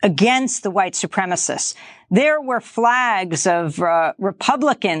protests against the white supremacists, there were flags of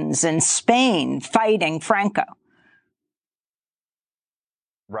Republicans in Spain fighting Franco.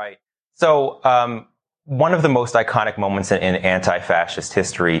 Right. So one of the most iconic moments in anti-fascist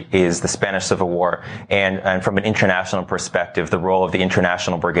history is the Spanish Civil War, and from an international perspective, the role of the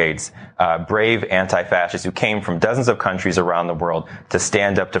international brigades, brave anti-fascists who came from dozens of countries around the world to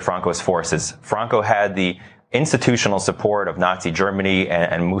stand up to Franco's forces. Franco had the institutional support of Nazi Germany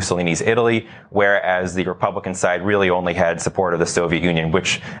and Mussolini's Italy, whereas the Republican side really only had support of the Soviet Union,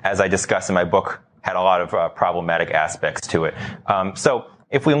 which, as I discuss in my book, had a lot of problematic aspects to it. So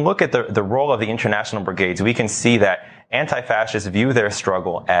if we look at the role of the international brigades, we can see that anti-fascists view their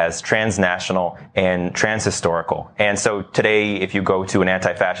struggle as transnational and transhistorical. And so today, if you go to an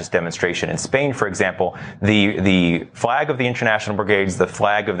anti-fascist demonstration in Spain, for example, the flag of the international brigades, the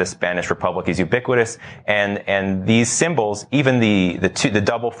flag of the Spanish Republic is ubiquitous, and these symbols, even the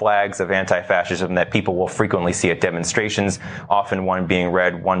double flags of anti-fascism that people will frequently see at demonstrations, often one being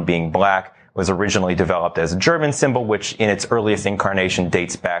red, one being black, was originally developed as a German symbol, which in its earliest incarnation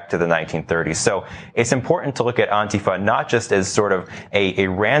dates back to the 1930s. So it's important to look at Antifa not just as sort of a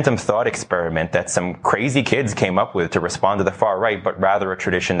random thought experiment that some crazy kids came up with to respond to the far right, but rather a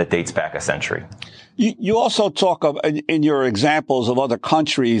tradition that dates back a century. You also talk in your examples of other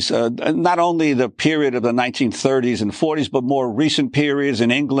countries, not only the period of the 1930s and 40s, but more recent periods in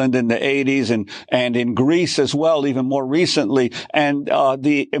England in the 80s and in Greece as well, even more recently, and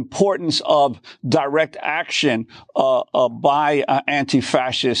the importance of direct action by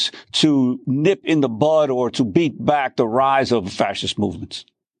anti-fascists to nip in the bud or to beat back the rise of fascist movements.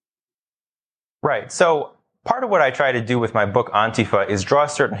 Right. So part of what I try to do with my book, Antifa, is draw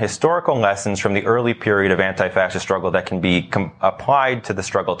certain historical lessons from the early period of anti-fascist struggle that can be applied to the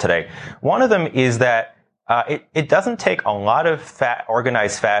struggle today. One of them is that it doesn't take a lot of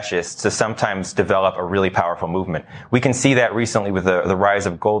organized fascists to sometimes develop a really powerful movement. We can see that recently with the rise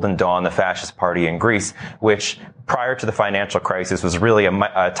of Golden Dawn, the fascist party in Greece, which prior to the financial crisis was really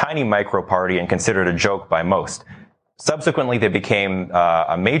a tiny micro party and considered a joke by most. Subsequently, they became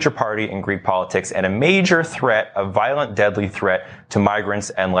a major party in Greek politics and a major threat, a violent, deadly threat to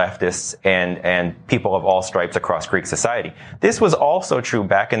migrants and leftists and people of all stripes across Greek society. This was also true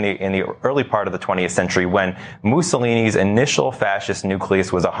back in the early part of the 20th century when Mussolini's initial fascist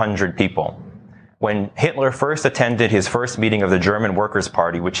nucleus was 100 people. When Hitler first attended his first meeting of the German Workers'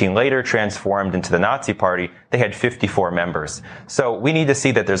 Party, which he later transformed into the Nazi Party, they had 54 members. So we need to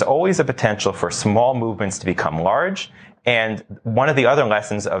see that there's always a potential for small movements to become large. And one of the other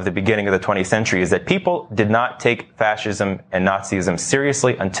lessons of the beginning of the 20th century is that people did not take fascism and Nazism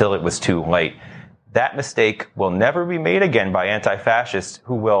seriously until it was too late. That mistake will never be made again by anti-fascists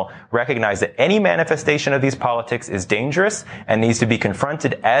who will recognize that any manifestation of these politics is dangerous and needs to be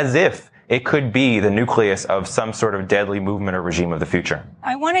confronted as if it could be the nucleus of some sort of deadly movement or regime of the future.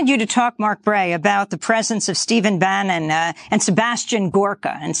 I wanted you to talk, Mark Bray, about the presence of Stephen Bannon and Sebastian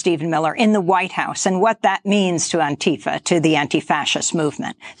Gorka and Stephen Miller in the White House and what that means to Antifa, to the anti-fascist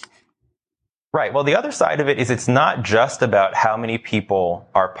movement. Right. Well, the other side of it is it's not just about how many people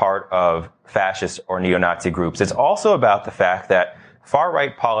are part of fascist or neo-Nazi groups. It's also about the fact that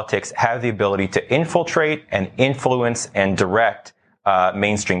far-right politics have the ability to infiltrate and influence and direct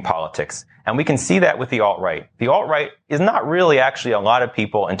mainstream politics. And we can see that with the alt-right. The alt-right is not really actually a lot of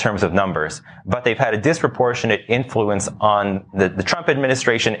people in terms of numbers, but they've had a disproportionate influence on the Trump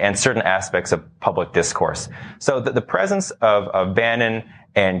administration and certain aspects of public discourse. So the presence of Bannon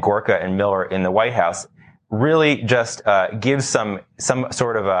and Gorka and Miller in the White House really just gives some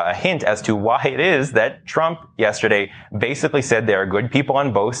sort of a hint as to why it is that Trump yesterday basically said there are good people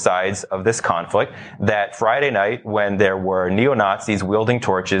on both sides of this conflict, that Friday night when there were neo-Nazis wielding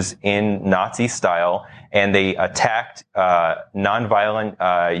torches in Nazi style and they attacked nonviolent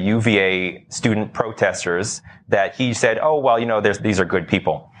UVA student protesters, that he said, oh, well, these are good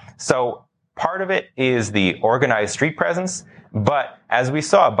people. So part of it is the organized street presence. But as we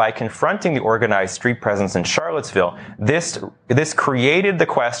saw, by confronting the organized street presence in Charlottesville, this created the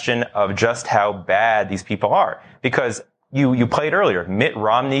question of just how bad these people are. Because you played earlier. Mitt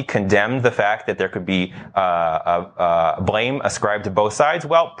Romney condemned the fact that there could be blame ascribed to both sides.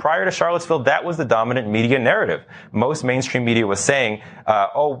 Well, prior to Charlottesville, that was the dominant media narrative. Most mainstream media was saying,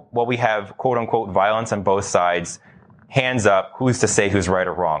 we have quote unquote violence on both sides. Hands up, who's to say who's right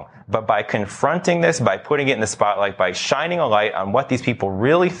or wrong? But by confronting this, by putting it in the spotlight, by shining a light on what these people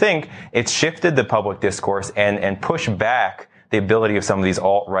really think, it's shifted the public discourse and pushed back the ability of some of these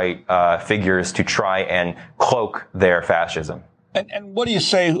alt-right figures to try and cloak their fascism. And what do you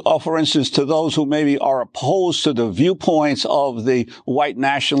say, for instance, to those who maybe are opposed to the viewpoints of the white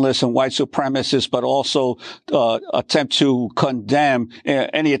nationalists and white supremacists, but also attempt to condemn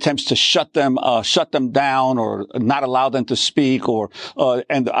any attempts to shut them down or not allow them to speak?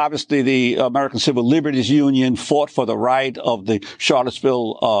 And obviously, the American Civil Liberties Union fought for the right of the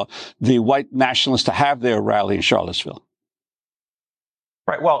Charlottesville, the white nationalists to have their rally in Charlottesville.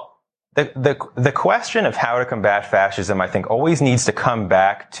 Right. Well, the question of how to combat fascism, I think, always needs to come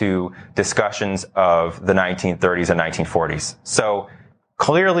back to discussions of the 1930s and 1940s. So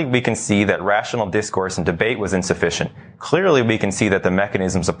clearly we can see that rational discourse and debate was insufficient. Clearly we can see that the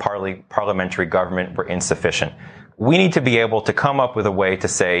mechanisms of parliamentary government were insufficient. We need to be able to come up with a way to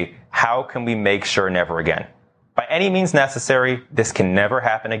say, how can we make sure never again? By any means necessary, this can never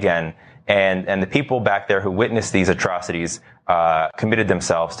happen again. And the people back there who witnessed these atrocities committed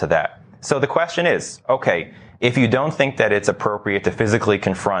themselves to that. So the question is, okay, if you don't think that it's appropriate to physically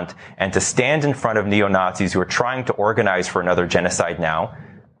confront and to stand in front of neo-Nazis who are trying to organize for another genocide now,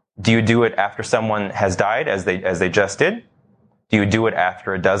 do you do it after someone has died, as they just did? Do you do it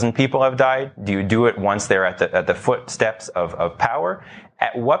after a dozen people have died? Do you do it once they're at the footsteps of power?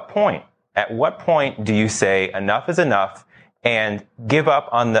 At what point do you say enough is enough and give up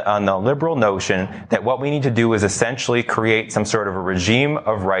on the liberal notion that what we need to do is essentially create some sort of a regime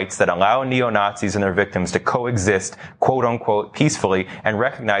of rights that allow neo-Nazis and their victims to coexist, quote unquote, peacefully, and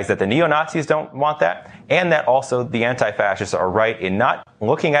recognize that the neo-Nazis don't want that, and that also the anti-fascists are right in not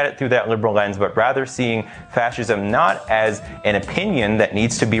looking at it through that liberal lens, but rather seeing fascism not as an opinion that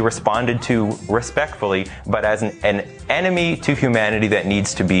needs to be responded to respectfully, but as an enemy to humanity that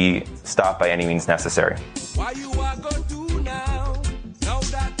needs to be stopped by any means necessary. Why you are going to now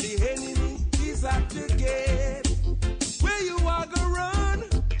that the enemy is at the gate? Where you are going to run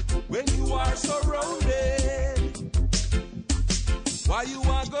when you are surrounded? Why you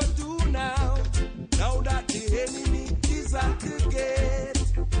are going to do now that the enemy is at the gate?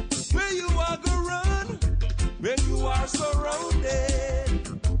 Where you are going to run when you are surrounded?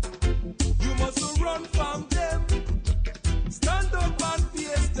 You must run from them. Stand up and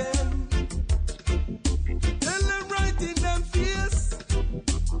face them. Tell them right in them face,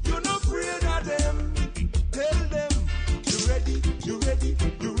 you're not afraid of them. Tell them, you ready, you ready,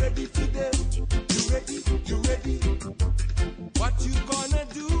 you ready for them. You ready, you ready. What you gonna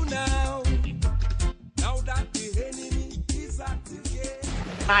do now that the enemy is at the gate?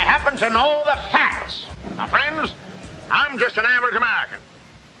 I happen to know the facts. Now, friends, I'm just an average American.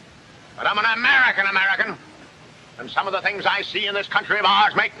 But I'm an American. And some of the things I see in this country of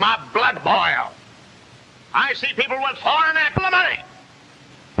ours make my blood boil. I see people with foreign money.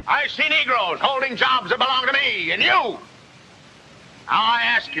 I see Negroes holding jobs that belong to me and you. Now I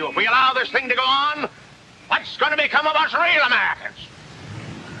ask you, if we allow this thing to go on, what's going to become of us real Americans?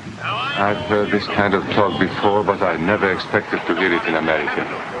 I've heard this kind of talk before, but I never expected to hear it in America.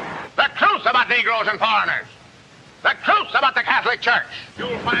 The truth about Negroes and foreigners. The truth about the Catholic Church. Do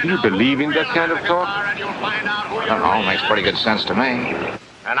you believe in that kind of talk? I don't know, makes pretty good sense to me.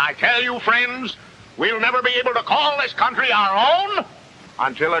 And I tell you, friends, we'll never be able to call this country our own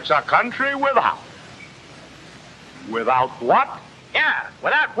until it's a country without. Without what? Yeah,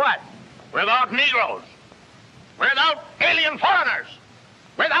 without what? Without Negroes. Without alien foreigners.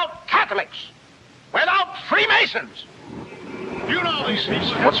 Without Catholics. Without Freemasons. You know these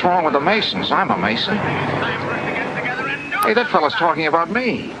things. What's wrong with the Masons? I'm a Mason. Hey, that fellow's talking about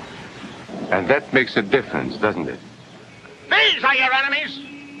me. And that makes a difference, doesn't it? These are your enemies.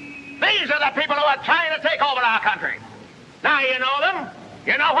 These are the people who are trying to take over our country. Now you know them.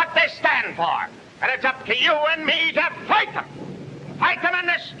 You know what they stand for. And it's up to you and me to fight them. Fight them and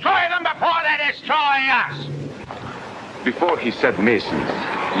destroy them before they destroy us. Before he said Masons,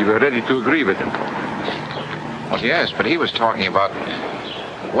 you were ready to agree with him. Well, yes, but he was talking about...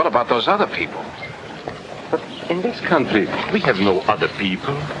 What about those other people? But in this country, we have no other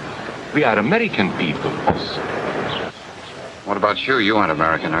people. We are American people. What about you? You aren't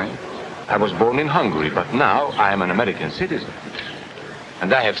American, are you? I was born in Hungary, but now I am an American citizen.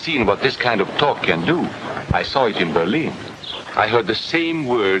 And I have seen what this kind of talk can do. I saw it in Berlin. I heard the same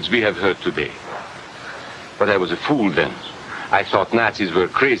words we have heard today. But I was a fool then. I thought Nazis were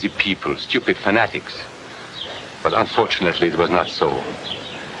crazy people, stupid fanatics. But unfortunately, it was not so.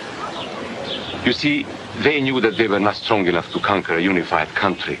 You see, they knew that they were not strong enough to conquer a unified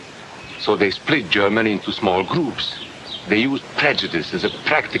country. So they split Germany into small groups. They used prejudice as a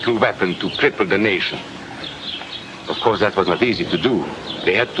practical weapon to cripple the nation. Of course, that was not easy to do.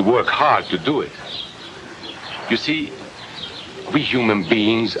 They had to work hard to do it. You see, we human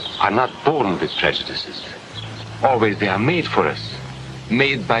beings are not born with prejudices. Always they are made for us,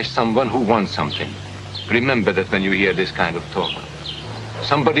 made by someone who wants something. Remember that when you hear this kind of talk.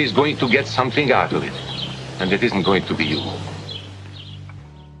 Somebody is going to get something out of it, and it isn't going to be you.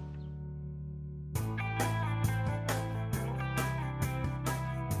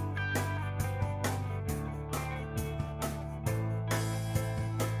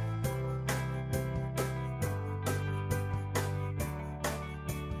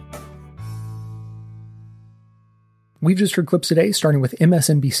 We've just heard clips today, starting with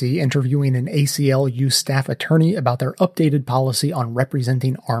MSNBC interviewing an ACLU staff attorney about their updated policy on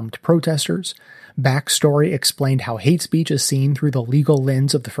representing armed protesters. Backstory explained how hate speech is seen through the legal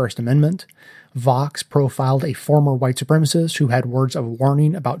lens of the First Amendment. Vox profiled a former white supremacist who had words of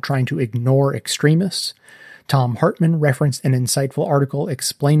warning about trying to ignore extremists. Thom Hartmann referenced an insightful article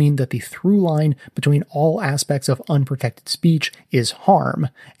explaining that the through line between all aspects of unprotected speech is harm,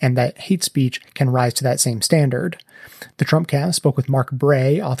 and that hate speech can rise to that same standard. The Trumpcast spoke with Mark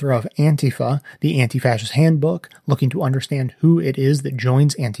Bray, author of Antifa, the Anti-Fascist Handbook, looking to understand who it is that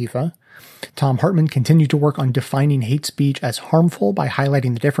joins Antifa. Thom Hartmann continued to work on defining hate speech as harmful by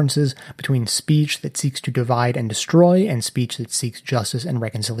highlighting the differences between speech that seeks to divide and destroy and speech that seeks justice and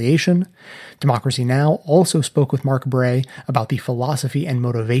reconciliation. Democracy Now! Also spoke with Mark Bray about the philosophy and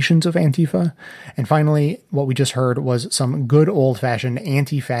motivations of Antifa. And finally, what we just heard was some good old-fashioned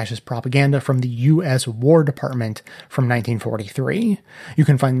anti-fascist propaganda from the U.S. War Department from 1943. You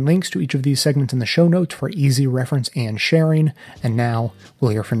can find links to each of these segments in the show notes for easy reference and sharing. And now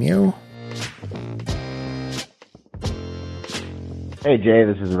we'll hear from you. Hey Jay,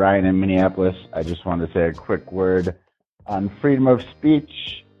 this is Ryan in Minneapolis. I just wanted to say a quick word on freedom of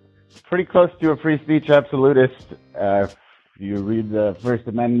speech. Pretty close to a free speech absolutist. If you read the First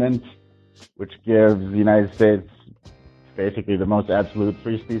Amendment, which gives the United States basically the most absolute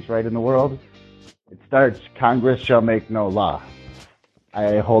free speech right in the world, it starts, Congress shall make no law.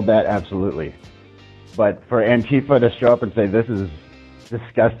 I hold that absolutely. But for Antifa to show up and say this is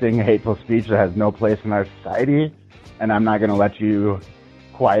disgusting, hateful speech that has no place in our society, and I'm not going to let you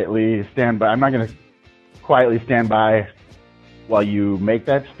quietly stand by. I'm not going to quietly stand by while you make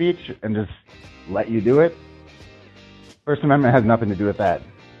that speech and just let you do it. First Amendment has nothing to do with that,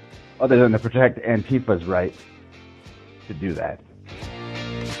 other than to protect Antifa's right to do that.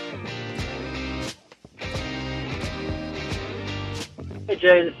 Hey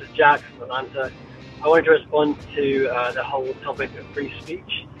Jay, this is Jack from Atlanta. I wanted to respond to the whole topic of free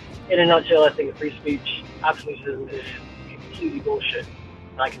speech. In a nutshell, I think that free speech absolutism is completely bullshit.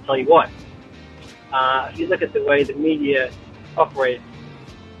 And I can tell you why. If you look at the way the media operates,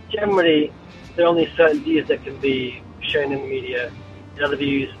 generally there are only certain views that can be shown in the media, and other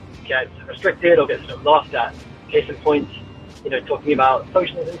views get restricted or get sort of laughed at. Case in point, talking about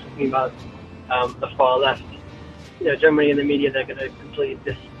socialism, talking about the far left. Generally in the media they're going to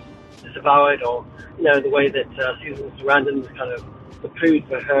completely disavow it, or the way that Susan Sarandon was kind of poo-pooed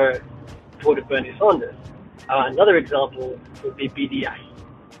for her support of Bernie Sanders. Another example would be BDS.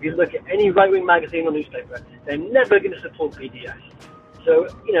 If you look at any right-wing magazine or newspaper, they're never going to support BDS. So,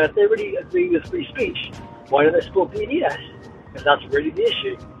 if they really agree with free speech, why don't they support BDS? Because that's really the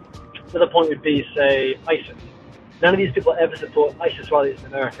issue. Another point would be, say, ISIS. None of these people ever support ISIS rallies in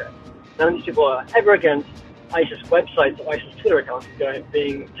America. None of these people are ever against ISIS websites or ISIS Twitter accounts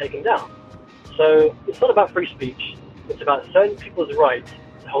being taken down. So it's not about free speech. It's about certain people's right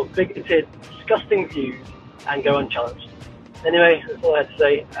to hold bigoted, disgusting views and go unchallenged. Anyway, that's all I had to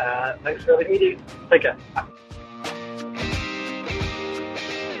say. Thanks for having me do. Take care.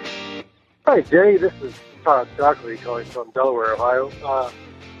 Hi, Jay. This is Todd Stockley calling from Delaware, Ohio.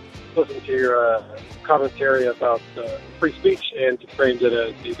 Listening to your commentary about free speech, and you framed it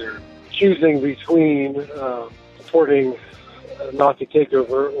as either choosing between supporting a Nazi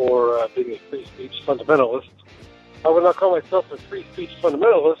takeover or being a free speech fundamentalist. I would not call myself a free speech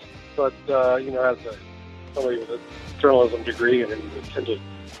fundamentalist, but as somebody with a journalism degree and attended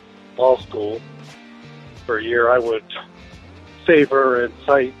law school for a year, I would favor and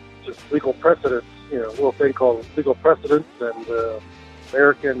cite just legal precedents, a little thing called legal precedents and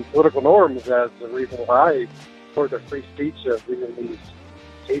American political norms as the reason why I support the free speech of even these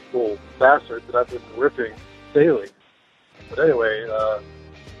hateful bastards that I've been ripping daily. But anyway,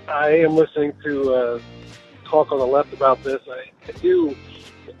 I am listening to talk on the left about this. It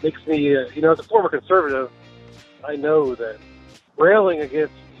makes me, as a former conservative, I know that railing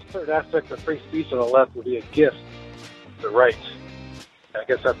against certain aspects of free speech on the left would be a gift to the right. I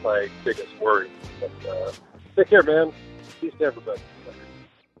guess that's my biggest worry. But take care, man. Peace to everybody.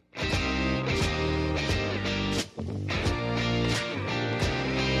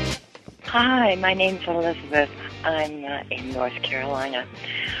 Hi, my name's Elizabeth. I'm in North Carolina.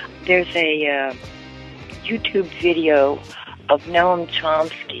 There's a YouTube video of Noam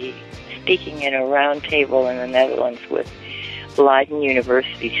Chomsky speaking at a round table in the Netherlands with Leiden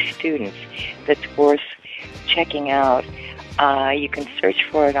University students that's worth checking out. You can search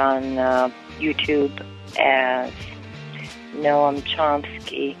for it on YouTube as Noam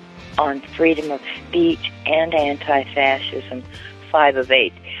Chomsky on freedom of speech and anti-fascism, 5 of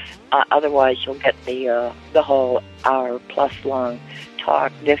 8. Otherwise, you'll get the whole hour-plus long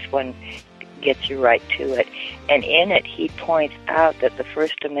talk. This one gets you right to it. And in it, he points out that the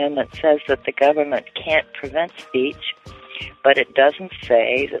First Amendment says that the government can't prevent speech, but it doesn't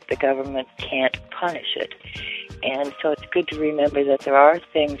say that the government can't punish it. And so it's good to remember that there are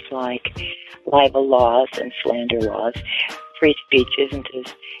things like libel laws and slander laws. Free speech isn't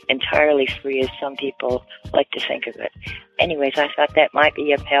as entirely free as some people like to think of it. Anyways, I thought that might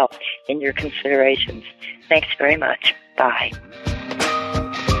be of help in your considerations. Thanks very much. Bye.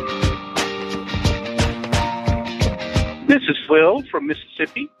 This is Will from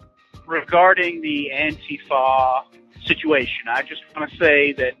Mississippi. Regarding the Antifa situation, I just want to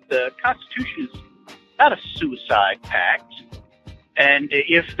say that the Constitution is not a suicide pact. And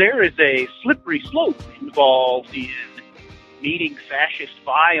if there is a slippery slope involved in meeting fascist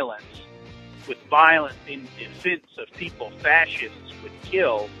violence with violence in defense of people fascists would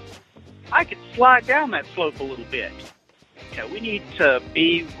kill, I could slide down that slope a little bit. We need to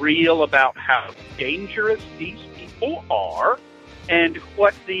be real about how dangerous these people are and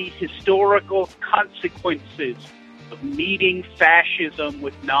what the historical consequences of meeting fascism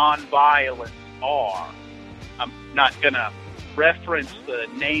with nonviolence are. I'm not going to reference the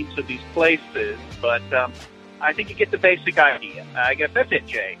names of these places, but I think you get the basic idea. I guess that's it,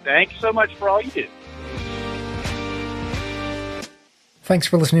 Jay. Thanks so much for all you do. Thanks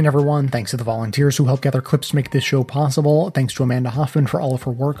for listening, everyone. Thanks to the volunteers who help gather clips to make this show possible. Thanks to Amanda Hoffman for all of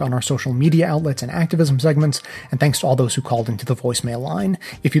her work on our social media outlets and activism segments. And thanks to all those who called into the voicemail line.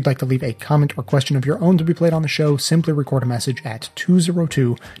 If you'd like to leave a comment or question of your own to be played on the show, simply record a message at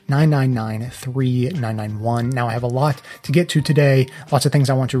 202-999-3991. Now, I have a lot to get to today. Lots of things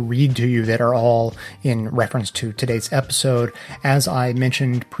I want to read to you that are all in reference to today's episode. As I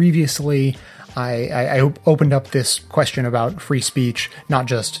mentioned previously, I opened up this question about free speech, not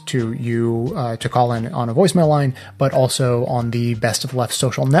just to you to call in on a voicemail line, but also on the Best of the Left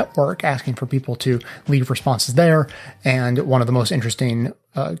social network, asking for people to leave responses there. And one of the most interesting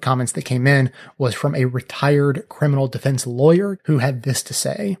comments that came in was from a retired criminal defense lawyer who had this to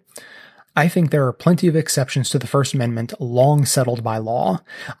say. I think there are plenty of exceptions to the First Amendment long settled by law.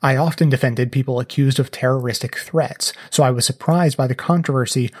 I often defended people accused of terroristic threats, so I was surprised by the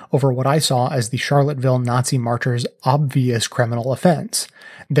controversy over what I saw as the Charlottesville Nazi marchers' obvious criminal offense.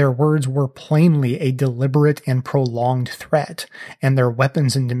 Their words were plainly a deliberate and prolonged threat, and their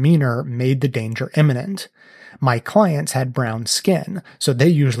weapons and demeanor made the danger imminent. My clients had brown skin, so they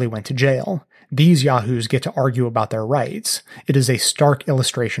usually went to jail. These yahoos get to argue about their rights. It is a stark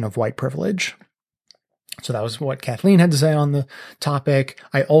illustration of white privilege. So that was what Kathleen had to say on the topic.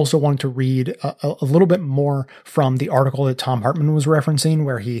 I also wanted to read a little bit more from the article that Thom Hartmann was referencing,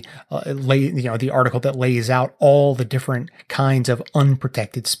 where he the article that lays out all the different kinds of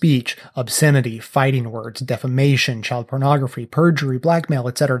unprotected speech, obscenity, fighting words, defamation, child pornography, perjury, blackmail,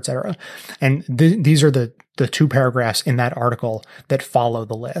 etc., etc. And these are the 2 paragraphs in that article that follow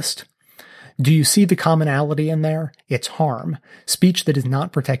the list. Do you see the commonality in there? It's harm. Speech that is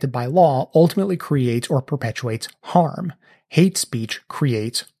not protected by law ultimately creates or perpetuates harm. Hate speech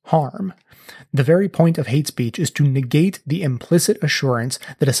creates harm. The very point of hate speech is to negate the implicit assurance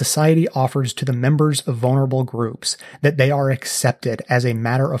that a society offers to the members of vulnerable groups that they are accepted as a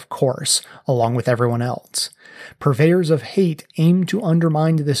matter of course, along with everyone else. Purveyors of hate aim to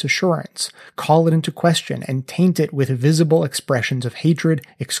undermine this assurance, call it into question, and taint it with visible expressions of hatred,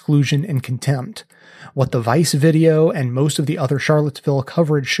 exclusion, and contempt. What the Vice video and most of the other Charlottesville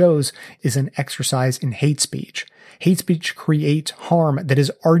coverage shows is an exercise in hate speech. hate speech creates harm that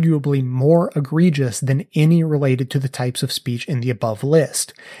is arguably more egregious than any related to the types of speech in the above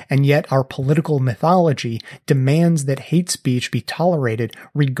list. And yet our political mythology demands that hate speech be tolerated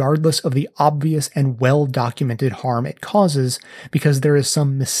regardless of the obvious and well-documented harm it causes, because there is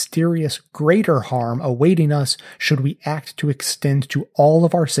some mysterious greater harm awaiting us should we act to extend to all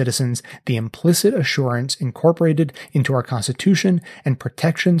of our citizens the implicit assurance incorporated into our Constitution and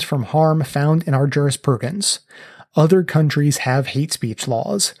protections from harm found in our jurisprudence. Other countries have hate speech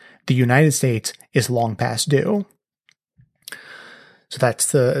laws. The United States is long past due. So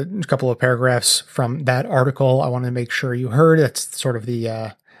that's a couple of paragraphs from that article I wanted to make sure you heard. That's sort of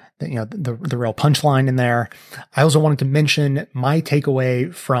the real punchline in there. I also wanted to mention my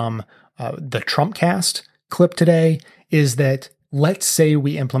takeaway from the Trumpcast clip today is that let's say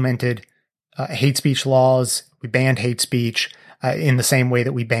we implemented hate speech laws, we banned hate speech in the same way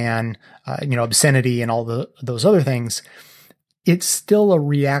that we ban, obscenity and all those other things. It's still a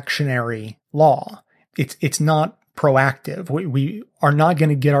reactionary law. It's not proactive. We are not going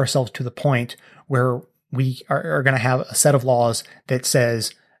to get ourselves to the point where we are going to have a set of laws that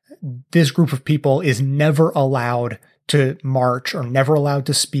says this group of people is never allowed to march or never allowed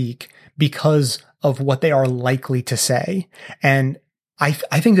to speak because of what they are likely to say. And I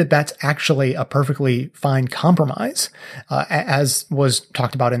think that that's actually a perfectly fine compromise. As was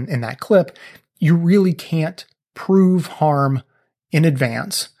talked about in that clip, you really can't prove harm in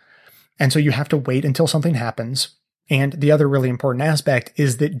advance. And so you have to wait until something happens. And the other really important aspect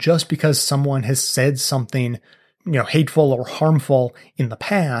is that just because someone has said something, hateful or harmful in the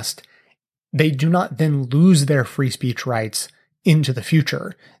past, they do not then lose their free speech rights into the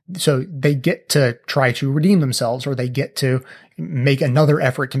future. So they get to try to redeem themselves, or they get to make another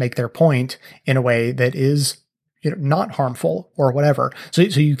effort to make their point in a way that is, not harmful or whatever. So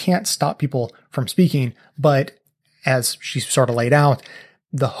you can't stop people from speaking. But as she sort of laid out,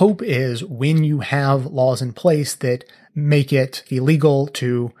 the hope is when you have laws in place that make it illegal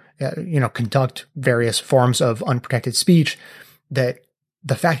to, conduct various forms of unprotected speech, that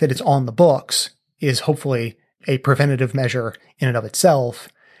the fact that it's on the books is hopefully a preventative measure in and of itself.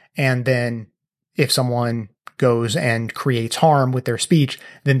 And then if someone goes and creates harm with their speech,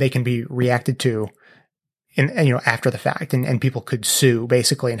 then they can be reacted to after the fact. And people could sue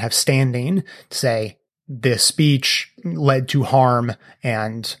basically and have standing to say this speech led to harm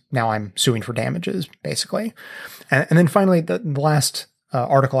and now I'm suing for damages basically. And then finally, the last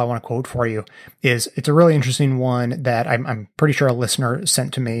article I want to quote for you it's a really interesting one that I'm pretty sure a listener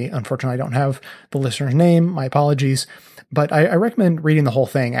sent to me. Unfortunately, I don't have the listener's name. My apologies. But I recommend reading the whole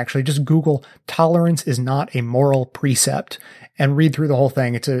thing. Actually, just Google "tolerance is not a moral precept" and read through the whole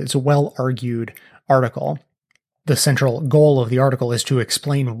thing. It's a well-argued article. The central goal of the article is to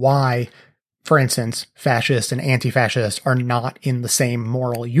explain why, for instance, fascists and anti-fascists are not in the same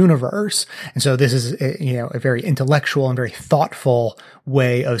moral universe. And so this is a very intellectual and very thoughtful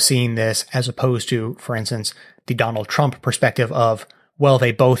way of seeing this, as opposed to, for instance, the Donald Trump perspective of, well,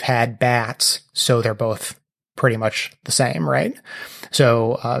 they both had bats, so they're both pretty much the same, right?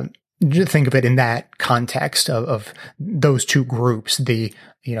 So just think of it in that context of those two groups, the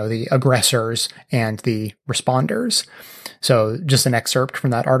aggressors and the responders. So just an excerpt from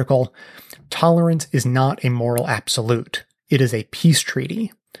that article. Tolerance is not a moral absolute. It is a peace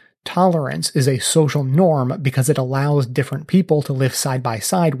treaty. Tolerance is a social norm because it allows different people to live side by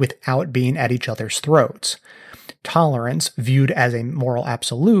side without being at each other's throats. Tolerance, viewed as a moral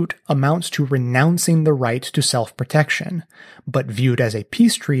absolute, amounts to renouncing the right to self-protection. But viewed as a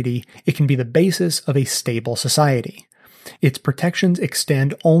peace treaty, it can be the basis of a stable society. Its protections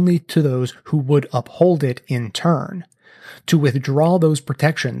extend only to those who would uphold it in turn. To withdraw those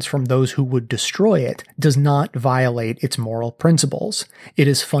protections from those who would destroy it does not violate its moral principles. It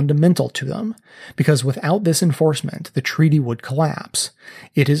is fundamental to them, because without this enforcement, the treaty would collapse.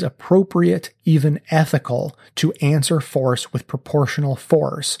 It is appropriate, even ethical, to answer force with proportional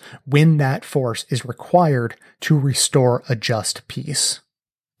force when that force is required to restore a just peace.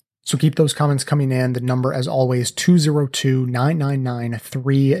 So keep those comments coming in. The number, as always,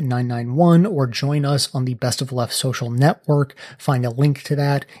 202-999-3991, or join us on the Best of Left social network. Find a link to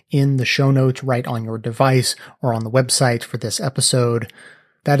that in the show notes right on your device or on the website for this episode.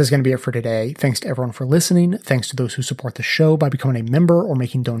 That is going to be it for today. Thanks to everyone for listening. Thanks to those who support the show by becoming a member or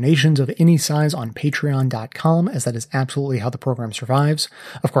making donations of any size on patreon.com, as that is absolutely how the program survives.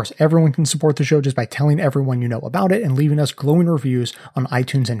 Of course, everyone can support the show just by telling everyone you know about it and leaving us glowing reviews on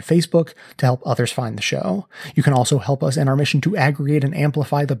iTunes and Facebook to help others find the show. You can also help us in our mission to aggregate and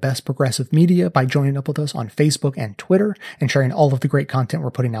amplify the best progressive media by joining up with us on Facebook and Twitter and sharing all of the great content we're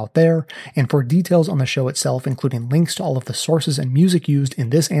putting out there. And for details on the show itself, including links to all of the sources and music used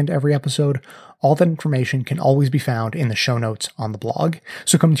in this and every episode, all that information can always be found in the show notes on the blog.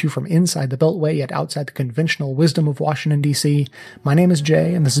 So coming to you from inside the Beltway yet outside the conventional wisdom of Washington, D.C., my name is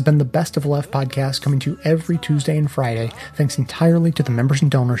Jay, and this has been the Best of the Left podcast, coming to you every Tuesday and Friday, thanks entirely to the members and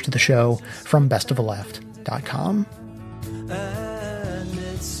donors to the show from bestoftheleft.com. And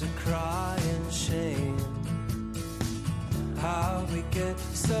it's a crying shame how we get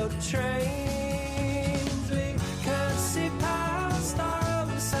so trained. We can't see past our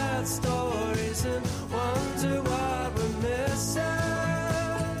own sad stories and wonder what we're missing.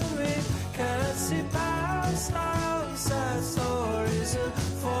 We can't see past our own sad stories and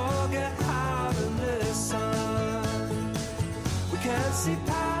forget how to listen. We can't see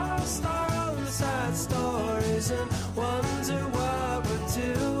past our own sad stories and wonder what we're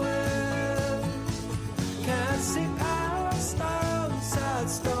doing. Can't see past our own sad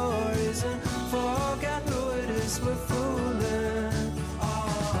stories and forget who it is we're fooling.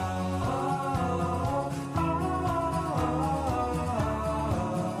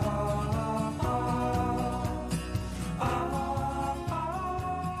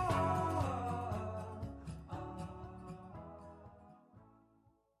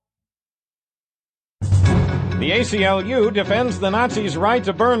 The ACLU defends the Nazis' right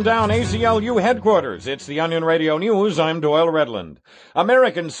to burn down ACLU headquarters. It's the Onion Radio News. I'm Doyle Redland.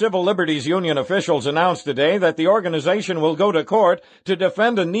 American Civil Liberties Union officials announced today that the organization will go to court to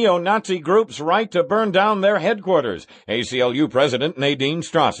defend a neo-Nazi group's right to burn down their headquarters. ACLU President Nadine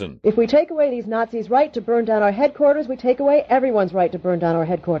Strossen. If we take away these Nazis' right to burn down our headquarters, we take away everyone's right to burn down our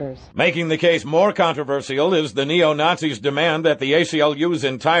headquarters. Making the case more controversial is the neo-Nazis' demand that the ACLU's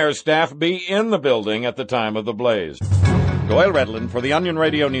entire staff be in the building at the time of the blaze. Doyle Redland for the Onion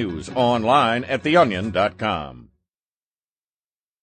Radio News, online at theonion.com.